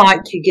almost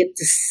like you get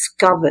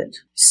discovered.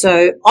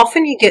 So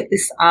often you get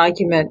this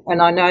argument,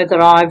 and I know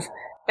that I've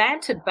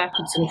bantered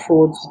backwards and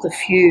forwards with a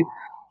few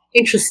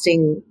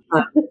interesting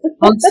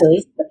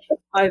answers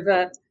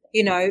over,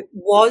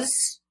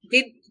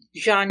 did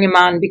Jean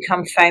Yaman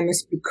become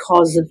famous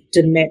because of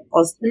Demet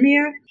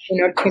Özdemir,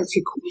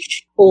 Kenji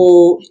Kush,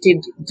 or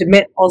did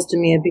Demet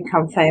Özdemir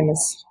become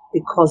famous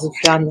because of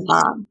Jean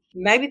Yaman?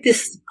 Maybe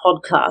this is a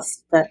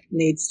podcast that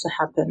needs to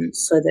happen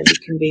so that it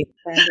can be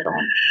expanded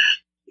on.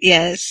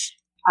 Yes.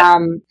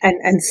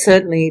 And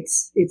certainly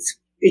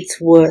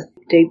it's worth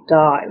a deep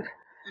dive.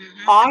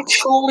 I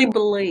truly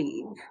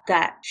believe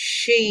that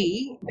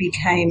she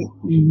became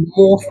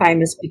more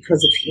famous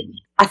because of him.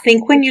 I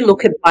think when you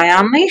look at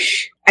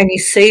Bayanish and you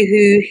see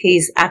who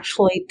he's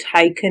actually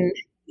taken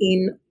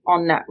in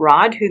on that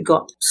ride, who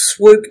got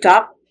swooped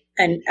up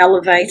and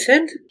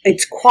elevated,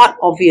 it's quite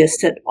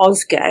obvious that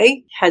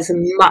Ozgay has a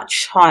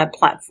much higher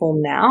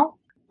platform now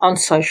on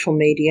social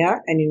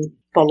media and in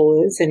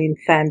followers and in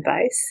fan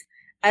base,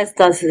 as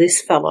does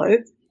this fellow,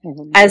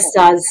 as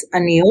does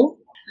Anil,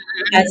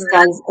 as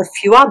does a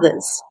few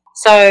others.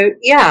 So,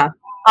 yeah,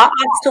 I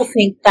still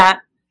think that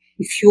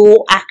if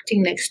you're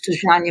acting next to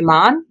Jean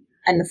Yaman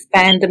and the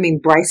fandom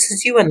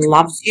embraces you and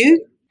loves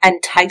you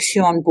and takes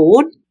you on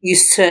board, you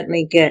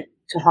certainly get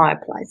to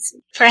higher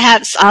places.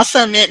 Perhaps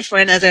also meant for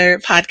another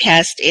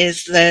podcast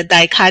is the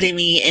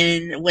dichotomy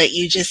in what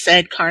you just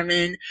said,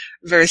 Carmen,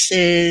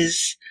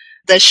 versus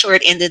the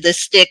short end of the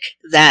stick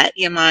that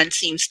Yaman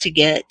seems to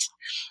get.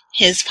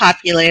 His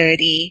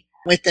popularity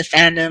with the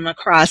fandom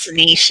across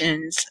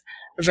nations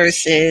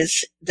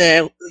versus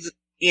the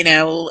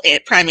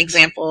prime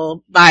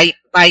example by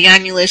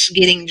Yanulish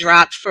getting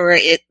dropped for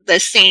the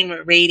same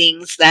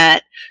ratings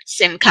that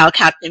Sim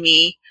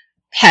Kalkatami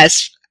has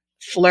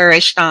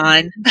flourished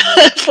on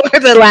for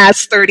the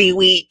last 30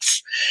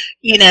 weeks.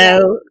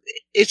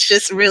 It's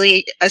just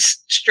really a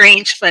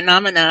strange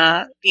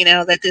phenomena,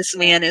 that this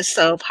man is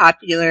so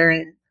popular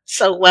and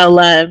so well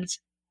loved,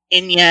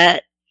 and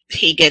yet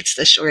he gets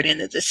the short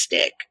end of the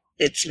stick.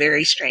 It's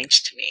very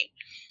strange to me.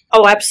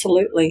 Oh,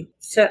 absolutely.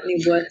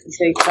 Certainly worth a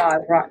deep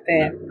dive right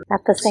there.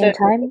 At the same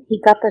time, he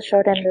got the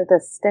short end of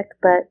the stick,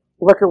 but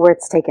look at where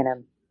it's taken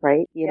him,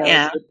 right?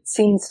 It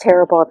seems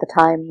terrible at the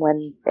time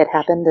when it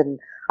happened, and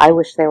I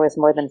wish there was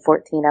more than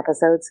 14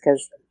 episodes,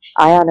 because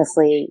I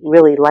honestly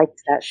really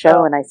liked that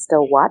show, and I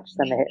still watch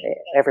them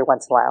every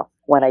once in a while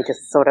when I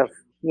just sort of,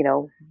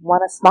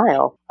 want to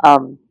smile.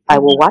 I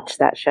will watch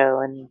that show,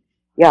 and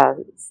yeah,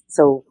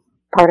 so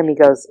part of me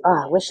goes,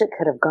 I wish it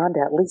could have gone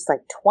to at least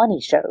like 20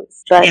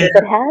 shows. But if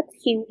it had,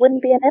 he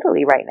wouldn't be in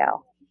Italy right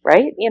now,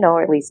 right?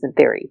 Or at least in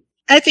theory.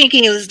 I think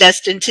he was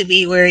destined to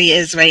be where he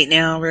is right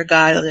now,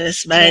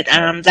 regardless. But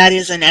that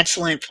is an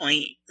excellent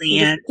point,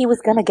 Leanne. He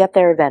was going to get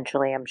there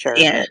eventually, I'm sure.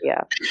 Yeah.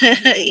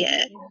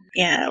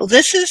 Yeah. Well,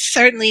 this has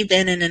certainly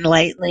been an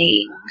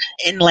enlightening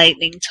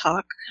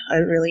talk. I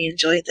really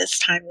enjoyed this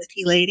time with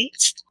you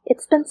ladies.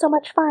 It's been so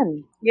much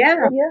fun.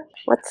 Yeah.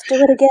 Let's do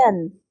it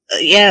again.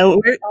 Yeah,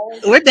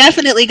 we're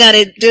definitely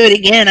going to do it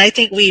again. I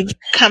think we've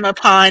come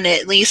upon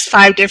at least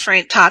 5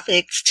 different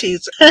topics to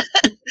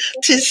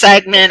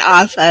segment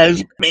off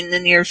of in the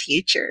near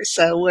future.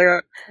 So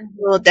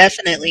we'll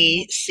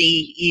definitely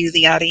see you,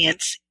 the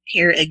audience,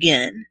 here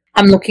again.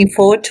 I'm looking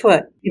forward to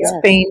it. It's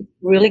been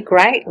really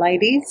great,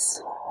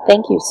 ladies.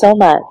 Thank you so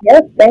much.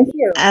 Yes, thank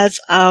you. As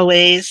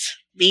always,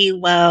 be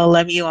well.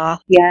 Love you all.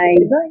 Yay.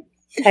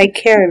 Take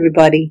care,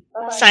 everybody.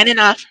 Bye. Signing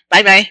off.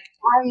 Bye-bye.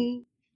 Bye.